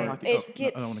 Speaking Right. of hockey, it I don't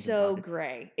gets wanna get into so hockey.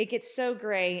 gray. It gets so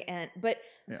gray, but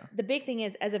Yeah. the big thing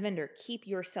is, as a vendor, keep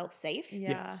yourself safe Yeah.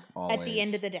 Yes. Always. at the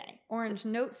end of the day. Orange,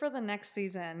 note for the next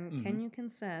season. Can Mhm. you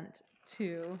consent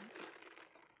to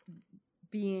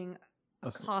being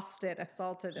accosted,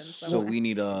 assaulted, and so So on? we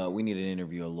need an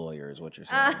interview a lawyer, is what you're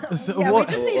saying. So yeah, we what-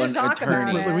 just need An to talk about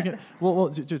attorney. it. Wait, we can, well,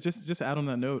 just to add on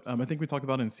that note, I think we talked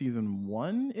about in season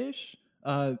 1-ish.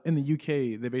 In the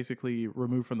UK, they basically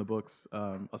removed from the books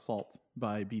assault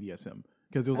by BDSM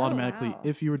because it was Oh, automatically wow.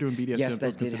 if you were doing BDSM, Yes, it was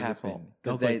that did considered happen assault. That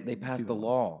because was, they, like, they passed season the 1.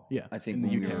 law. Yeah, I think in the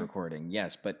when we UK. were recording.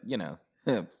 Yes, but you know,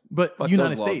 But fuck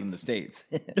United those laws States, in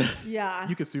the states. Yeah,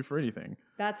 you could sue for anything.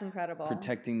 that's incredible.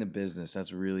 Protecting the business,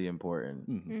 that's really important.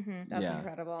 Mhm. Mm-hmm. That's Yeah.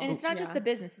 incredible. And it's not just Yeah. the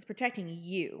business; it's protecting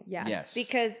you. Yes. Yes.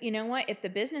 Because you know what? If the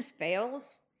business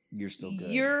fails, You're still good.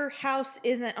 your house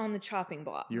isn't on the chopping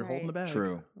block. You're holding the Right. bag.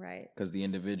 True, Right. because the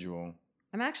individual.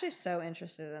 I'm actually so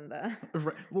interested in the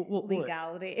Right. Well,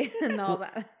 legality and all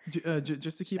that.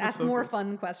 just to keep us Ask more focused.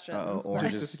 fun questions. Uh-oh, but-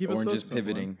 orange just is, to keep us orange is focused on this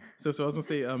one. pivoting. So I was gonna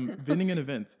say, vending and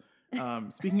events.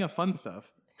 Speaking of fun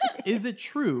stuff, is it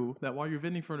true that while you're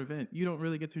vending for an event, you don't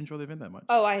really get to enjoy the event that much?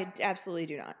 Oh, I absolutely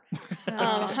do not.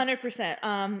 Oh.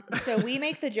 100%. So we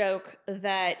make the joke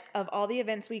that of all the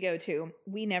events we go to,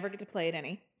 we never get to play at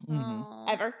any Mhm.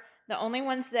 Aw. ever. The only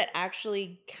ones that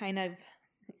actually kind of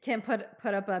Can't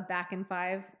put up a back in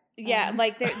 5.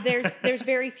 like there's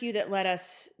very few that let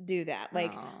us do that.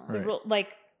 Like Aw. the Right. rule, like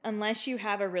unless you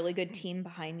have a really good team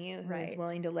behind you who's Right.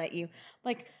 willing to let you.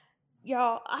 Like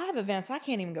y'all, I have events I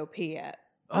can't even go pee at.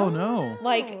 Oh no.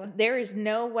 Like there is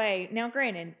no way. Now,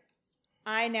 granted,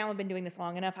 I now have been doing this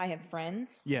long enough. I have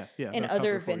friends Yeah. and they'll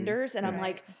other cover for you. vendors, and I'm Right.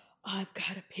 like, I've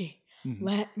got to pee. Mhm.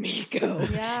 Let me go.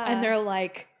 Yeah. And they're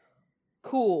like,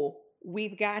 cool,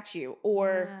 we've got you.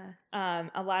 Or Yeah.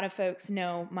 a lot of folks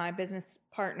know my business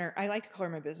partner. I like to call her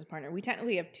my business partner. We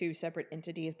technically have two separate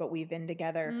entities, but we've been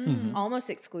together Mm. almost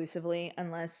exclusively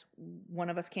unless one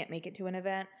of us can't make it to an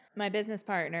event. My business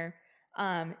partner,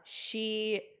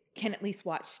 she can at least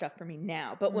watch stuff for me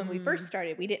now. But when we first Mm.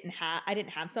 started, I didn't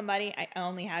have somebody. I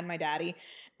only had my daddy.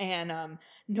 And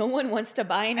no one wants to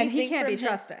buy anything. And he can't from be him.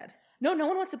 trusted. No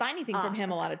one wants to buy anything from Ah,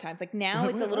 him a lot okay. of times. Like now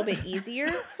it's a little What? bit easier,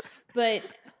 but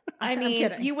I I'm mean,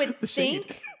 kidding. you would The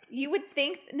shade.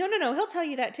 think no, he'll tell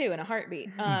you that too in a heartbeat.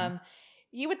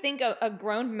 You would think a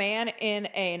grown man in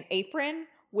an apron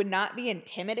would not be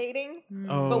intimidating,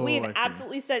 Oh, but we've I see.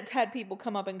 absolutely had people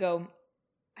come up and go,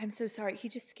 "I'm so sorry, he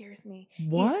just scares me.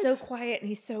 What? He's so quiet and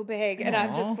he's so big," and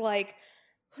I'm just Aw. like,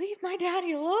 "Leave my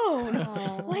daddy alone.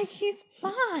 Aw. Like he's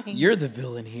fine." You're the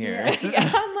villain here.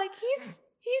 Yeah, I'm like he's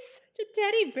such a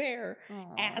teddy bear.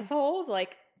 Aw. Assholes,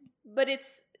 like, but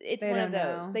it's They one of don't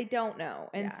those know. they don't know,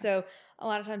 and Yeah. so a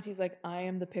lot of times he's like, I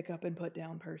am the pick up and put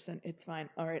down person, it's fine,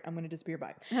 all right, I'm gonna disappear,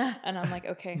 bye. And I'm like,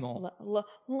 okay, No.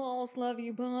 lols, love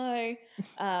you, bye.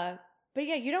 But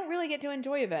yeah, you don't really get to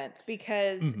enjoy events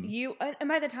because Mhm. and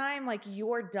by the time like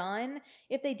you're done,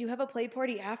 if they do have a play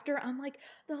party after, I'm like,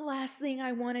 the last thing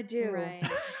I want to do Right.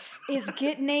 is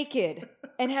get naked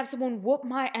and have someone whoop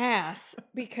my ass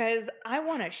because I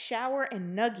want to shower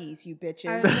and nuggies, you bitches.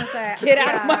 I was gonna say, Get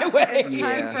out of my way. It's time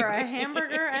Yeah. for a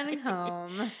hamburger and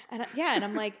home. And and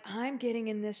I'm like, I'm getting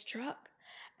in this truck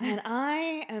and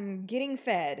I am getting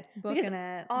fed. Because Booking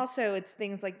it. also it's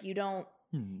things like you don't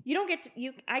get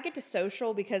to, I get to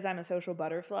social because I'm a social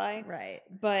butterfly. Right.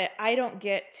 But I don't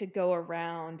get to go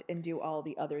around and do all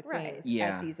the other Right. things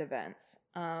Yeah. at these events.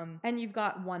 And you've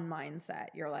got one mindset.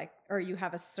 You're like, or you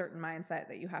have a certain mindset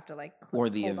that you have to like. Or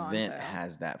the hold on event to.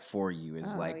 has that for you.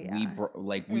 Is Oh, like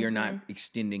yeah. we are not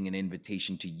extending an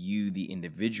invitation to you, the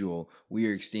individual. We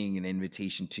are extending an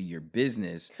invitation to your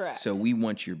business. Correct. So we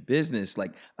want your business.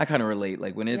 Like I kind of relate.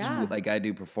 Like when it's Yeah. like I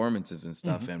do performances and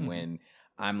stuff, Mhm, and mhm. when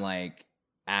I'm like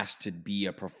asked to be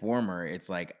a performer, it's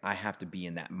like I have to be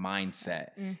in that mindset.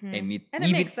 Mhm. And And it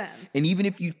even, makes sense. and even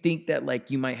if you think that like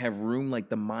you might have room, like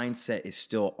the mindset is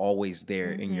still always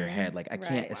there in your Mhm. head. Like I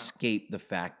can't Right. escape the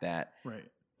fact that Right.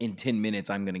 in 10 minutes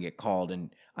I'm going to get called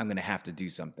and I'm going to have to do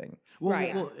something. Well,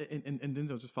 Right. well, and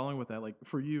Denzel, just following with that, like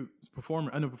for you,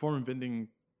 performer, I know performer vending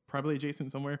probably adjacent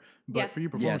somewhere, but Yeah. for you,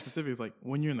 performer Yes. specific is like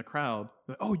when you're in the crowd,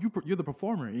 like, oh, you're the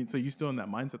performer, and so you're still in that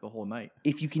mindset the whole night.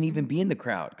 If you can even be in the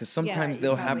crowd, because sometimes you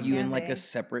they'll probably have you can in like be. a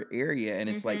separate area and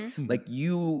it's Mhm. like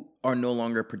you are no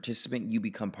longer a participant, you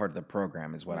become part of the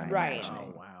program is what I'm Right.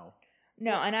 imagining. Oh, wow.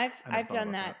 No, and I never I've thought done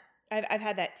about that. I've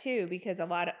had that too because a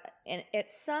lot of and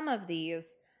at some of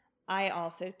these I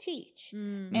also teach.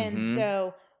 Mm. And Mhm.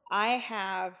 so I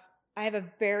have a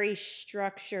very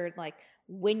structured like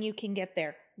when you can get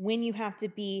there, when you have to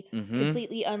be Mhm.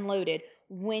 completely unloaded,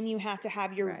 when you have to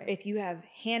have your Right. if you have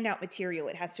handout material,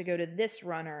 it has to go to this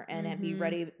runner and it be Mhm.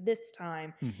 ready this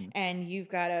time. Mhm. And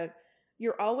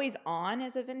you're always on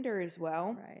as a vendor as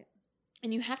well. Right.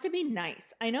 And you have to be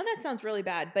nice. I know that sounds really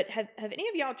bad, but have any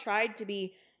of y'all tried to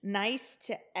be nice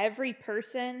to every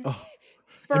person Oh,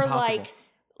 for impossible. like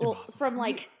Impossible. from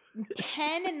like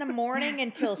 10 in the morning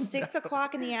until 6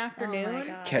 o'clock in the afternoon?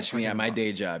 gosh. Catch me Like at my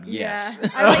day job. Yeah. Yes.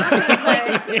 I was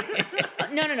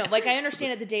gonna No. Like I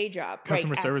understand at the day job,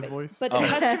 Customer right, service aspect, voice? but the Oh.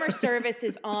 customer service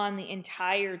is on the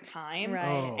entire time. Right.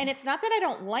 Oh. And it's not that I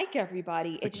don't like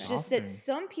everybody. It's It's just that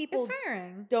exhausting. some people It's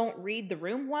tiring. don't read the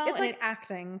room well. It's and like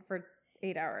acting for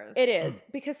 8 hours. It is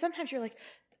because sometimes you're like,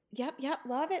 yep,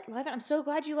 love it. I'm so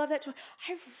glad you love that toy.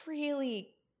 I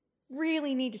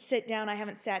really need to sit down. I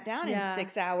haven't sat down in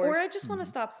 6 hours. Or I just want to Mhm.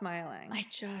 stop smiling. I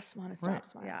just want to stop Right.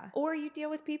 smiling. Yeah. Or you deal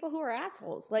with people who are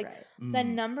assholes. Like Right. the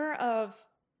Mm. number of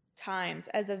times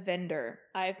as a vendor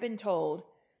I've been told,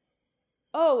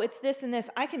 oh, it's this and this.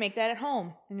 I can make that at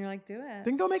home. And you're like, do it.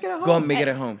 Then go make it at home. Go and make it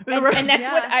at home. And that's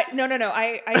Yeah. what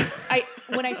I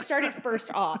when I started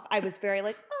first off, I was very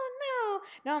like, oh no.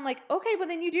 Now I'm like, okay, well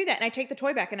then you do that. And I take the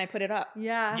toy back and I put it up.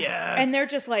 Yeah. Yes. And they're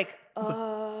just like,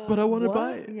 but I want to what?"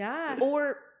 buy it. Yeah.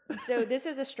 Or so this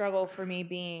is a struggle for me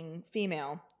being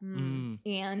female Mm.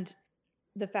 and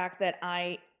the fact that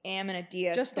I am in a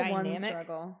DS Just the dynamic. one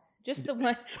struggle. Just the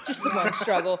one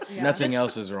struggle. Yeah. Nothing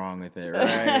else is wrong with it,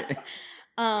 right?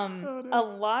 Oh, no. A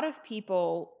lot of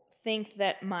people think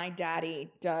that my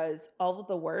daddy does all of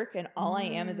the work and all I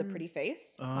am is a Mm. pretty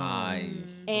face. I-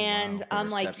 And wow. I'm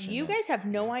The like, you guys have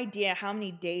no receptionist. idea how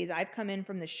many days I've come in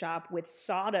from the shop with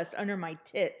sawdust under my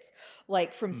tits,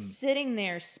 like from Mm. sitting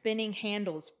there spinning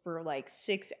handles for like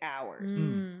 6 hours.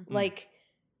 Mm. Like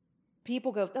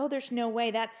people go, oh, there's no way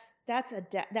that's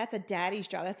a daddy's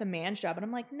job, that's a man's job, and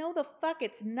I'm like, no, the fuck,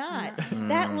 it's not. No.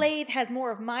 That Mm. lathe has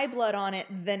more of my blood on it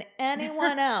than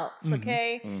anyone else. Mhm.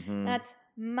 Okay, Mhm. that's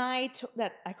my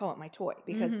that I call it my toy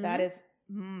because Mhm. that is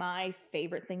my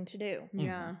favorite thing to do.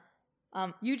 Yeah.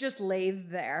 Um, You just lathe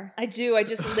there. I do. I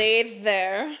just laid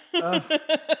there. It's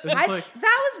just like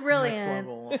that was next brilliant.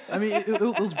 level. I mean,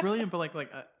 it was brilliant, but like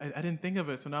I didn't think of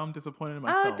it, so now I'm disappointed in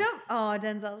myself. Oh, don't. Oh,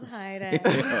 Denzel's hiding.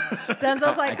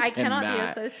 Denzel's like, I cannot be cannot.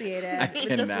 associated I with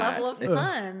this level of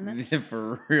cannot. fun.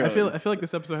 For real. I feel like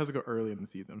this episode has to go early in the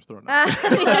season. I'm just throwing it Ah.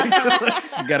 out.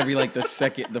 It's got to be like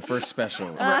the first special.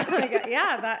 Oh my God.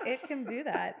 Yeah, that it can do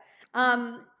that.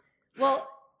 Well,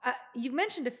 you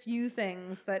mentioned a few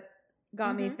things that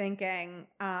got me Mhm. thinking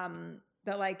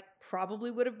that like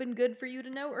probably would have been good for you to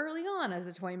know early on as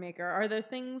a toy maker. Are there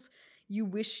things you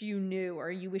wish you knew or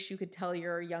you wish you could tell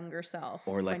your younger self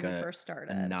Or like when you a, first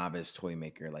started? a novice toy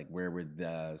maker. Like where would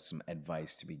some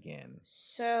advice to begin?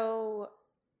 So,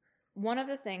 one of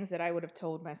the things that I would have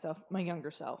told myself, my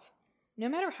younger self, no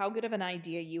matter how good of an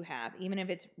idea you have, even if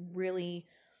it's really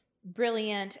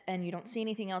brilliant and you don't see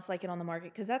anything else like it on the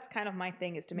market, because that's kind of my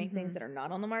thing is to make things Mhm. that are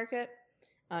not on the market.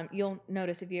 you'll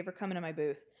notice if you ever come into my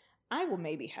booth, I will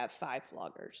maybe have 5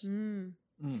 floggers.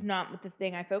 It's not the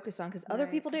thing I focus on because other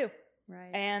Right. people do.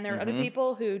 Right. And there are other Mhm.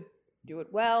 people who do it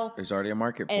well. There's already a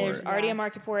market And for there's it. already Yeah. a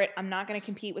market for it. I'm not going to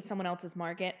compete with someone else's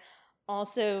market.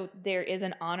 Also, there is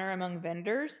an honor among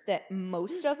vendors that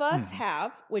most of us Mhm.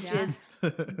 have, which Yeah. is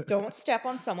don't step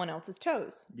on someone else's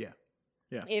toes. Yeah.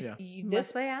 Yeah. If yeah. you, Unless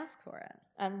this they ask for it.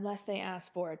 unless they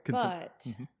ask for it. Consent.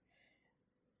 But Mhm.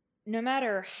 no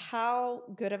matter how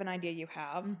good of an idea you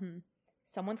have, Mm-hmm.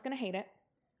 someone's going to hate it.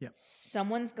 Yep.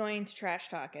 Someone's going to trash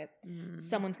talk it. Mm.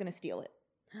 Someone's going to steal it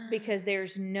because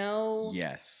there's no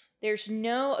Yes. there's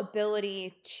no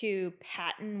ability to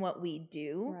patent what we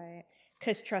do. Right.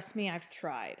 Because trust me, I've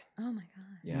tried. Oh my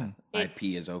god. Yeah. It's-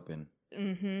 IP is open.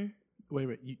 Mm-hmm.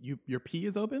 Wait. Your P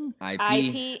is open? IP.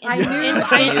 IP, I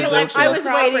knew- intellectual I was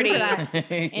waiting property. for that.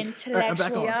 back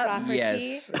Intellectual on. property.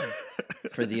 Yes.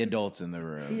 For the adults in the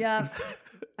room. Yep.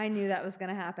 I knew that was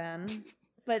gonna happen.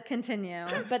 But Continue.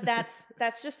 but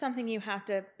that's just something you have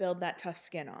to build that tough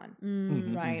skin on,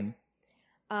 Mhm, right?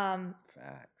 mhm.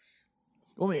 Facts.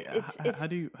 Well, wait, It's- how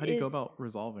do you go is- about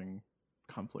resolving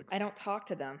conflicts? I don't talk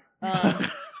to them.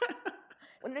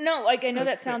 No, like I know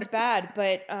That's that sounds bad,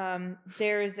 but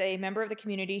there's a member of the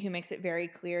community who makes it very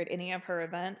clear at any of her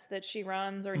events that she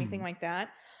runs or anything Mhm. like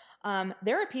that.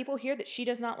 There are people here that she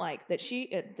does not like that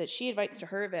she invites to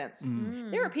her events. Mm,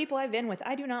 There are people I vend with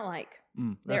I do not like.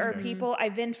 mm, There that's are fair. people I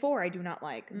vend for I do not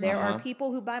like. There Uh-huh. are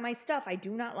people who buy my stuff I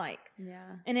do not like.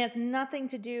 Yeah. And it has nothing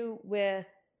to do with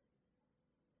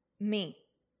me.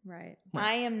 Right. Right.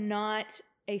 I am not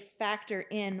a factor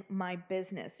in my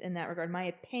business in that regard. My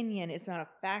opinion is not a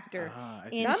factor. Ah, I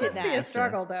into see. That must be that. a That's fair.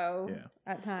 struggle though. Yeah.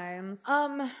 At times.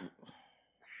 I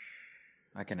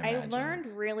can I imagine. learned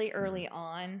really early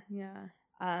on yeah.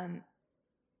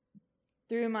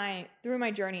 through my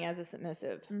journey as a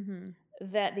submissive Mm-hmm.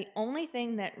 that the only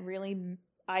thing that really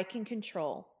I can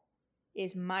control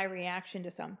is my reaction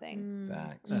to something. Mm.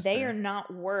 Facts. That's They fair. are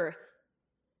not worth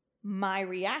my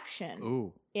reaction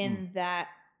Ooh. in that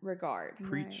regard.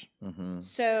 Preach. Mm-hmm.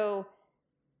 So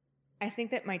I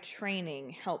think that my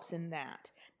training helps in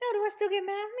that. Now, do I still get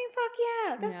mad? I mean, fuck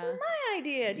yeah. That's Yeah. my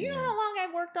idea. Do you know Yeah. how long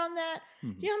I've worked on that?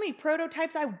 Mhm. Do you know how many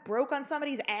prototypes I broke on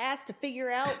somebody's ass to figure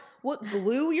out what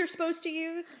glue you're supposed to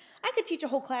use? I could teach a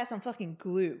whole class on fucking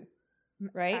glue,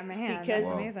 right? Oh, man, because that's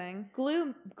Whoa. amazing.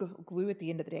 glue at the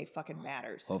end of the day fucking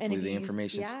matters. And Hopefully if the you use-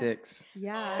 information yeah. sticks.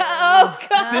 Yeah. Oh,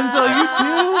 God. Denzel, you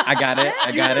too? I got it.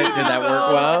 I got it. Did that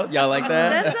work well? Y'all like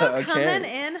that? Denzel coming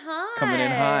in hot. Coming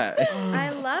in hot. I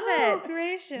love Oh, it.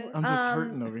 gracious. I'm just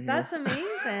hurting over here. That's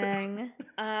amazing.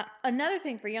 Another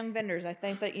thing for young vendors, I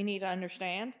think that you need to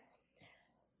understand: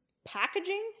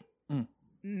 packaging Mm.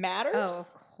 matters, Oh,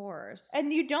 of course.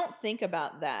 and you don't think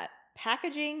about that.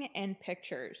 Packaging and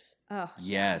pictures. Oh,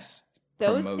 Yes.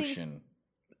 Those Promotion.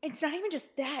 It's not even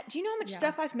just that. Do you know how much Yeah.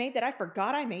 stuff I've made that I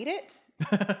forgot I made it?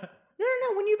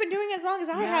 No. When you've been doing it as long as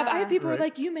I have Yeah. people who are Right.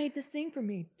 like, "You made this thing for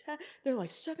me." They're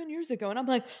like 7 years ago, and I'm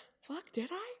like, "Fuck, did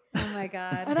I?" Oh my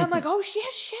god. And I'm like, "Oh shit,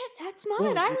 that's mine.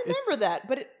 Well, I it's- remember that."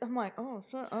 But I'm like, "Oh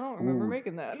shit, I don't remember Ooh.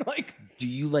 making that." Like, Do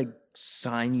you like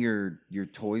sign your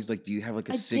toys? Like, do you have like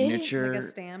a I did. signature? like a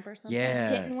stamp or something. Yeah.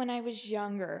 didn't when I was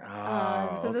younger.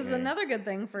 Oh, So this is okay. another good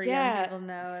thing for Yeah, young people to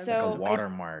know. is- so- Like a I-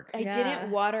 watermark. I Yeah.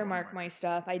 didn't watermark my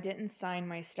stuff. I didn't sign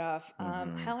my stuff.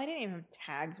 Mhm. Hell, I didn't even have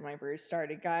tags when I first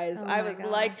started, guys. Oh I my was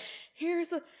God. like,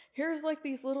 here's like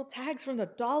these little tags from the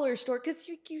dollar store because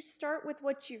you start with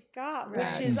what you've got,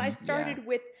 Right. which is I Yeah. started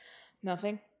with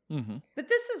nothing. Mm-hmm. But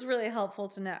this is really helpful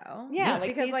to know. Yeah, Yeah.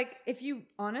 like because these- like if you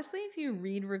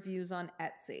read reviews on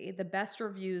Etsy, the best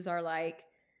reviews are like,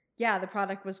 yeah, the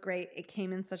product was great. It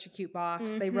came in such a cute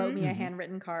box. They wrote me a Mhm.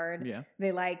 handwritten card. Yeah.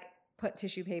 They like put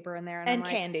tissue paper in there and, and I'm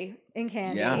like, candy. and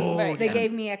candy. Yeah. Oh, Right. They yes.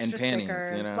 gave me And extra panties,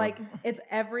 stickers. you know? Like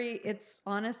it's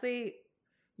honestly,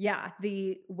 yeah,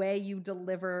 the way you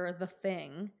deliver the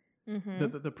thing, Mm-hmm.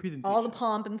 The presentation. all the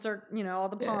pomp and all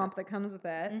the Yeah. pomp that comes with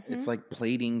it. It's like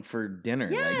plating for dinner.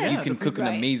 Like Yes. you can cook an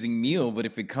Right. amazing meal, but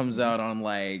if it comes out on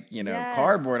like, Yes.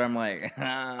 cardboard, I'm like,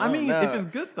 I mean, if it's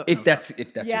good though. if that's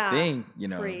Yeah. your thing,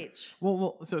 Preach.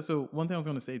 Well, so one thing I was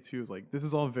going to say too is like this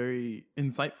is all very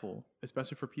insightful,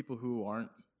 especially for people who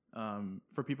aren't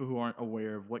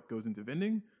aware of what goes into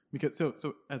vending. Because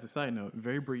so as a side note,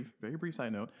 very brief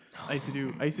side note, I used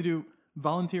to do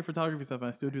volunteer photography stuff, and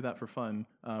I still do that for fun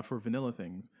for vanilla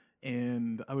things.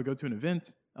 And I would go to an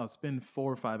event, I'll spend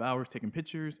 4 or 5 hours taking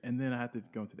pictures, and then I had to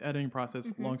go into the editing process.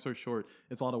 Mhm. Long story short,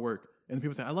 it's a lot of work. And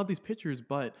people say, I love these pictures,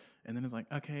 but, and then it's like,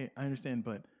 okay, I understand,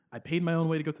 but I paid my own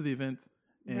way to go to the event.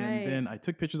 And Right. then I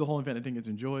took pictures of the whole event. I didn't get to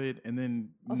enjoy it. And then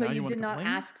Also, now you want did to not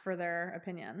complain? ask for their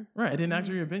opinion. Right, I didn't ask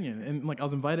for your opinion, and like I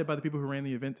was invited by the people who ran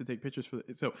the event to take pictures for.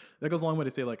 So that goes a long way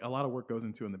to say like a lot of work goes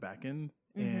into in the back end,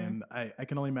 and I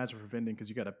can only imagine for vending because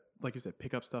you gotta, like you said,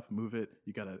 pick up stuff, move it,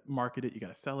 you gotta market it, you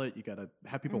gotta sell it, you gotta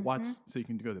have people watch so you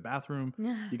can go to the bathroom,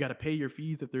 you gotta pay your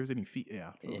fees if there's any fee.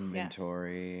 Yeah.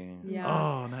 Inventory. Yeah.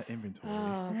 Oh, not inventory.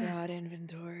 Oh God,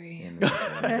 inventory.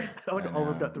 Inventory. I like I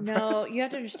almost know. got depressed. No, you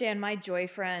have to understand. My joy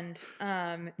friend,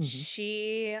 Mm-hmm.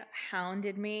 she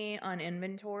hounded me on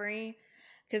inventory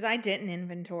because I didn't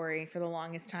inventory for the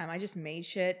longest time. I just made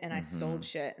shit and I sold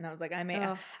shit, and I was like,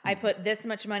 Ugh. I put this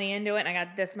much money into it, and I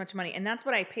got this much money, and that's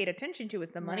what I paid attention to is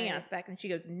the money Right. aspect. And she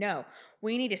goes, "No,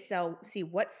 we need to see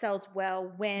what sells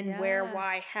well, when, where, Yeah.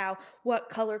 why, how, what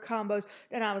color combos."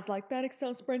 And I was like, that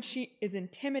Excel spreadsheet is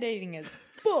intimidating as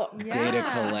fuck. Data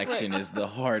Yeah. collection is the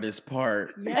hardest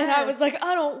part. Yes. And I was like,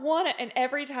 I don't want it. And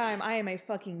every time I am a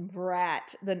fucking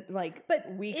brat the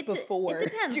week before.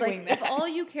 It depends. doing Like, if that. all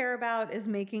you care about is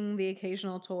making the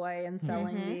occasional toy and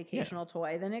selling Mhm. the occasional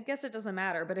toy, then I guess it doesn't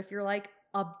matter. But if you're like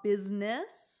a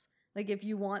business, like if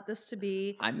you want this to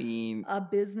be I mean, a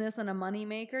business and a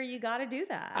moneymaker, you got to do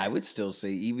that. I would still say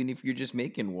even if you're just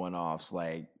making one-offs,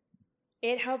 like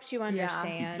It helps you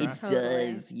understand. Keep it track.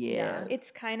 Totally. does, yeah.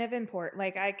 It's kind of important.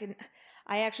 Like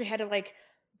I actually had to like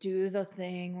do the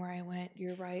thing where I went,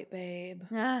 "You're right, babe.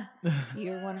 Ah,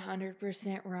 You're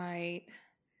 100% right.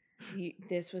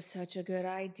 This was such a good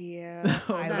idea.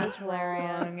 Oh, I that's was hilarious.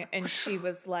 wrong." And she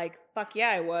was like, "Fuck yeah,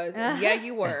 I was. And yeah,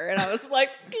 you were." And I was like,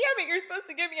 "Yeah, but you're supposed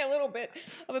to give me a little bit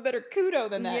of a better kudo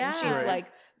than that." And she's Yeah. Right. like,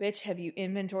 "Bitch, have you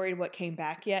inventoried what came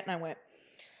back yet?" And I went,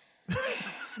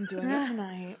 "I'm doing it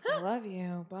tonight. I love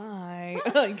you. Bye."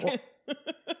 Like, Well,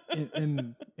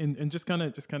 and just kind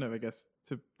of I guess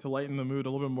to lighten the mood a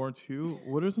little bit more too,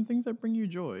 what are some things that bring you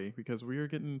joy, because we are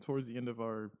getting towards the end of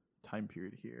our time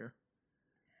period here.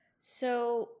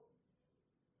 so,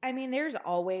 I mean, there's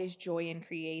always joy in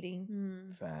creating.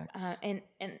 mm, Facts. And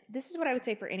this is what I would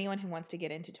say for anyone who wants to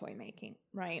get into toy making,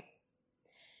 right?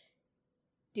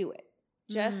 Do it.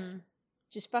 Just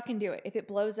fucking do it. If it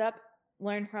blows up,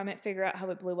 learn from it, figure out how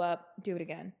it blew up, do it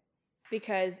again.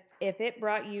 Because if it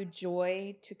brought you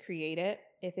joy to create it,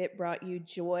 if it brought you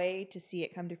joy to see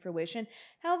it come to fruition,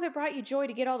 hell, if it brought you joy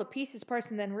to get all the pieces, parts,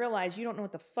 and then realize you don't know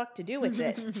what the fuck to do with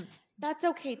it, that's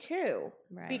okay too.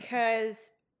 right.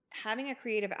 Because having a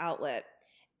creative outlet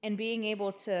and being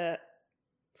able to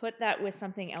put that with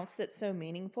something else that's so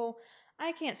meaningful,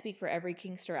 I can't speak for every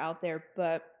Kinkster out there,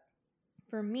 but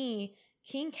for me,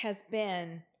 kink has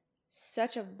been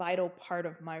such a vital part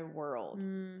of my world.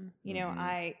 You know, Mhm.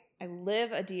 I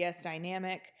live a DS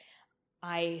dynamic.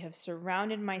 I have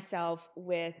surrounded myself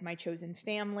with my chosen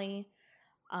family.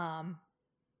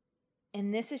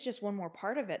 And this is just one more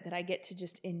part of it that I get to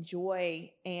just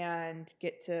enjoy and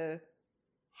get to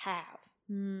have.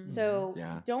 So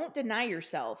Yeah. don't deny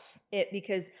yourself it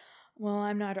because, well,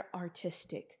 I'm not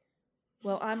artistic.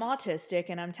 Well, I'm autistic,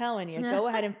 and I'm telling you, go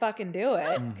ahead and fucking do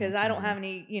it because I don't have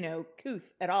any,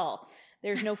 couth at all.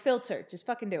 There's no filter. Just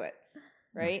fucking do it,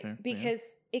 right? fair, yeah.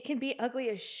 Because it can be ugly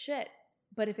as shit,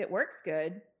 but if it works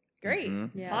good, great,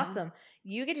 Mhm. Yeah. awesome.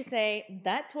 You get to say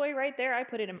that toy right there. I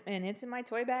put it in, and it's in my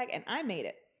toy bag, and I made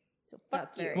it. So fuck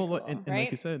That's you. very Well, cool. and like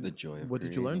right? you said, The joy of what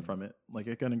did you learn creating. from it? Like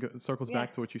it kind of circles Yeah.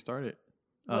 back to what you started.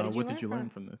 What What did did you you learn learn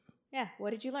from? from this? Yeah.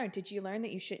 What did you learn? Did you learn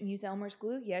that you shouldn't use Elmer's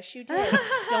glue? Yes, you did.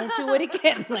 Don't do it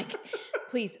again. Like,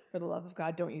 please, for the love of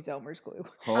God, don't use Elmer's glue.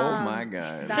 Oh my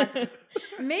god. That's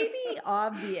maybe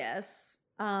obvious,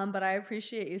 but I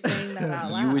appreciate you saying that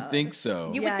out loud. You would think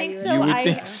so. You Yeah, would think you so. would I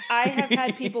think so. I have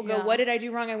had people go, Yeah. "What did I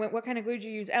do wrong?" I went, "What kind of glue did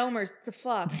you use?" Elmer's. The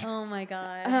fuck. Oh my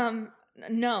god.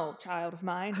 No, child of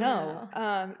mine.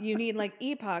 No. You need like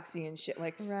epoxy and shit.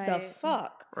 Like the Right.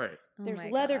 fuck. Right. Oh There's my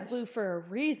leather gosh. glue for a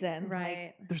reason. Like,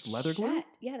 Right. There's leather glue? shit.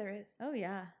 Yeah, there is. Oh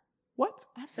yeah. What?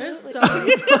 There's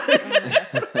Absolutely. so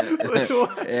many.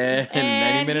 Oh my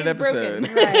and 90-minute he's broken.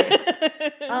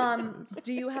 episode. Right.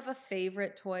 Do you have a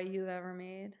favorite toy you've ever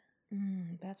made?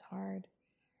 That's hard.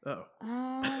 Oh.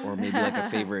 Or maybe like a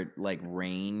favorite like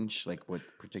range, like what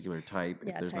particular type,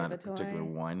 Yeah, if there's type not a of toy. particular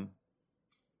one.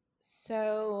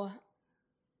 So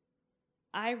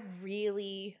I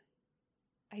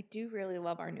do really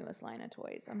love our newest line of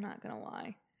toys. I'm not going to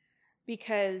lie.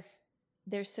 Because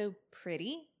they're so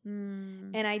pretty.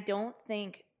 Mm. And I don't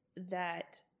think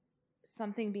that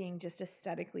something being just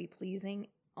aesthetically pleasing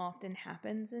often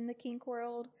happens in the kink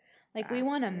world. Like, we Facts,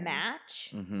 want to yeah.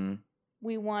 match. Mm-hmm.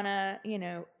 We want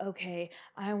to, okay,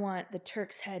 I want the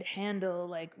Turk's head handle,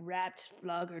 like, wrapped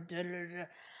flug or da-da-da.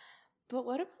 But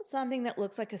what about something that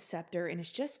looks like a scepter and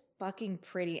is just fucking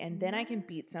pretty, and then I can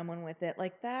beat someone with it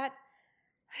like that?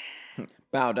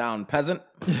 Bow down, peasant.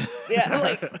 Yeah,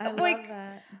 like I like love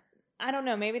that. I don't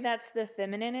know. Maybe that's the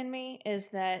feminine in me, is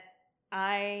that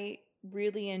I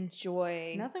really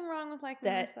enjoy Nothing wrong with liking the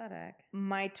that aesthetic.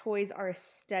 my toys are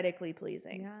aesthetically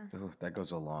pleasing. Yeah. Oh, that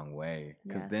goes a long way.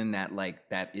 Because Yes. then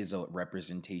that is a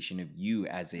representation of you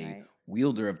as a Right.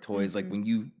 wielder of toys. Like Mhm. when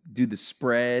you do the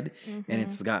spread and Mhm.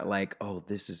 it's got like, oh,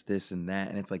 this is this and that.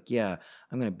 And it's like, yeah,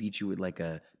 I'm going to beat you with like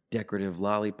a decorative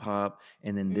lollipop.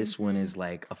 And then this one Mhm. is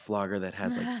like a flogger that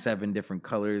has like 7 different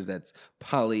colors that's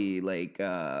poly, like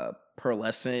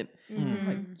pearlescent. Mhm.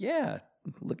 Like, yeah,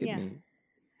 look at Yeah. me.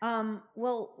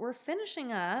 Well, we're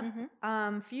finishing up.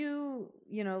 Mhm. Few,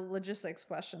 logistics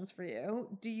questions for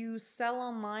you. Do you sell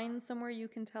online somewhere you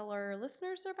can tell our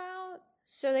listeners about?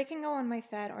 So they can go on my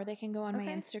Fed or they can go on my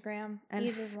Okay. Instagram. And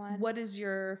either one. What is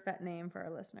your FET name for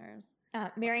our listeners?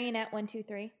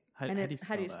 Marionette123. And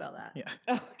how do you spell that? Yeah.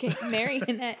 Oh, okay.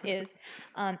 Marionette is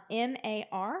Marionette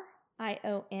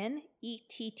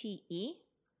 123.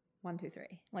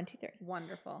 123.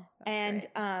 Wonderful. That's And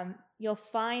great. you'll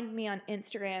find me on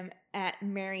Instagram at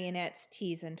Marionette's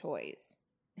Teas and Toys.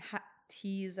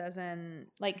 Teas as in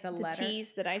Like the the letter?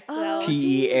 teas that I Oh, sell.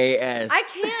 TEAS. I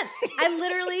can't. I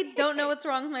literally don't know what's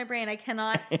wrong with my brain. I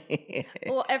cannot.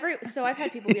 Well, so I've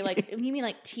had people be like, "You mean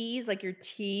like tease? Like you're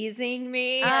teasing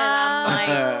me?" And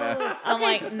I'm okay,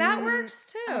 like, that works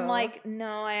too. I'm like,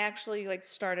 no, I actually like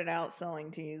started out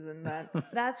selling teas, and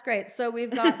That's great. So we've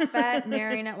got FET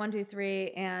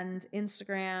Marionette123 and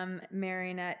Instagram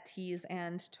Marionette Teas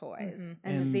and Toys,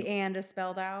 and the "and" is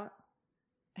spelled out.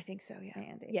 I think so. Yeah.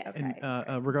 Andy. Yes. Okay.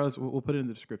 And regardless, we'll put it in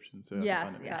the description. So everyone can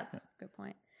find it there. That's a good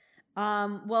point.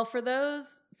 Well, for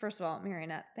those, first of all,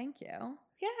 Marionette, thank you.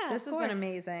 Yeah. This has been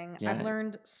amazing. Yeah. I've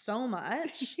learned so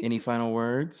much. Any final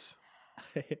words?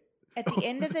 At the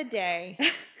end of the day,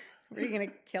 Were you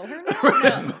gonna kill her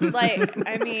now? no, like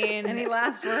I mean, Any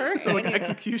last words? So like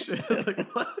execution. It's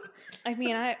like what? I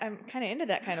mean, I'm kind of into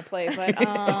that kind of play, but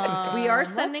We are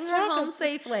sending let's her talk home ab-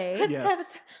 safely. let's have a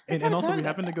Yes. t- And have a also talk we about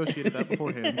haven't that. negotiated that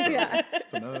beforehand. So, Yeah.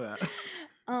 so none of that.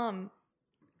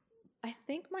 I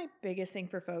think my biggest thing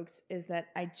for folks is that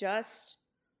I just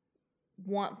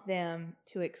want them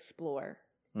to explore.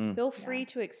 Mm. Feel free Yeah.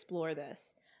 to explore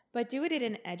this, but do it in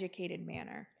an educated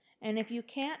manner. And if you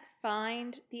can't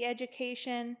find the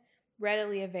education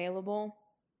readily available,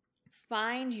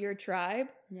 find your tribe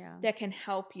Yeah. that can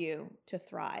help you to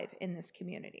thrive in this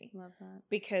community. Love that.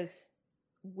 Because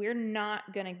we're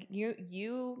not going to,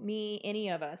 you, me, any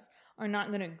of us are not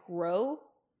going to grow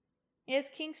as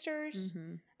Kingsters,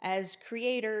 Mhm. as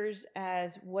creators,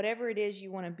 as whatever it is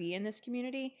you want to be in this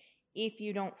community if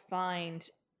you don't find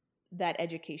that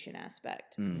education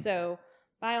aspect. Mm. So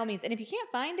by all means, and if you can't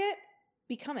find it,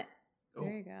 become it.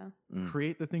 There you go. Mm.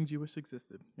 Create the things you wish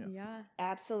existed. Yes. Yeah.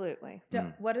 Absolutely.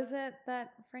 What is it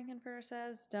that Frankenfurter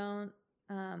says? Don't.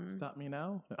 Stop me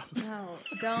now. No, No,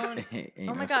 don't. Ain't Oh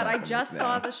no my God! I stopping us just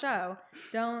saw now. the show.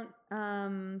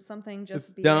 Don't. Something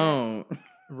just be. Don't.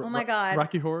 Oh my God.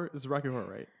 Rocky Horror is Rocky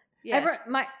Horror, right? Yes.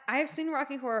 I've seen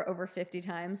Rocky Horror over 50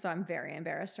 times, so I'm very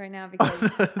embarrassed right now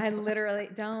because I literally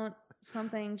don't.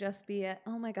 Something just be it.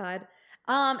 Oh my God.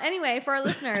 Anyway, for our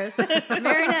listeners,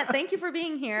 Marionette, thank you for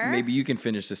being here. Maybe you can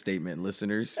finish the statement,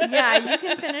 listeners. Yeah, you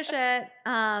can finish it.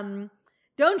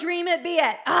 Don't dream it, be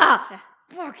it. Ah,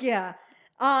 fuck yeah.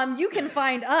 You can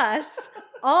find us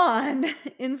on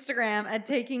Instagram at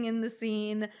Taking in the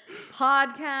Scene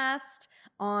Podcast,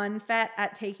 on FET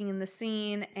at Taking in the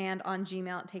Scene, and on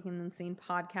Gmail at Taking in the Scene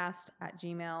Podcast at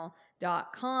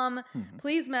gmail.com. Mhm.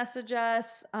 Please message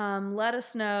us. Let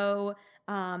us know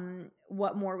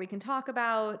what more we can talk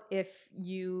about. If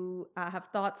you have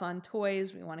thoughts on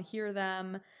toys, we want to hear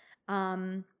them.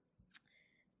 And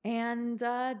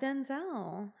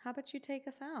Denzel, how about you take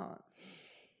us out?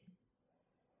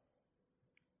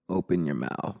 Open your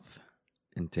mouth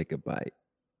and take a bite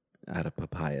out of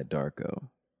Papaya Darko.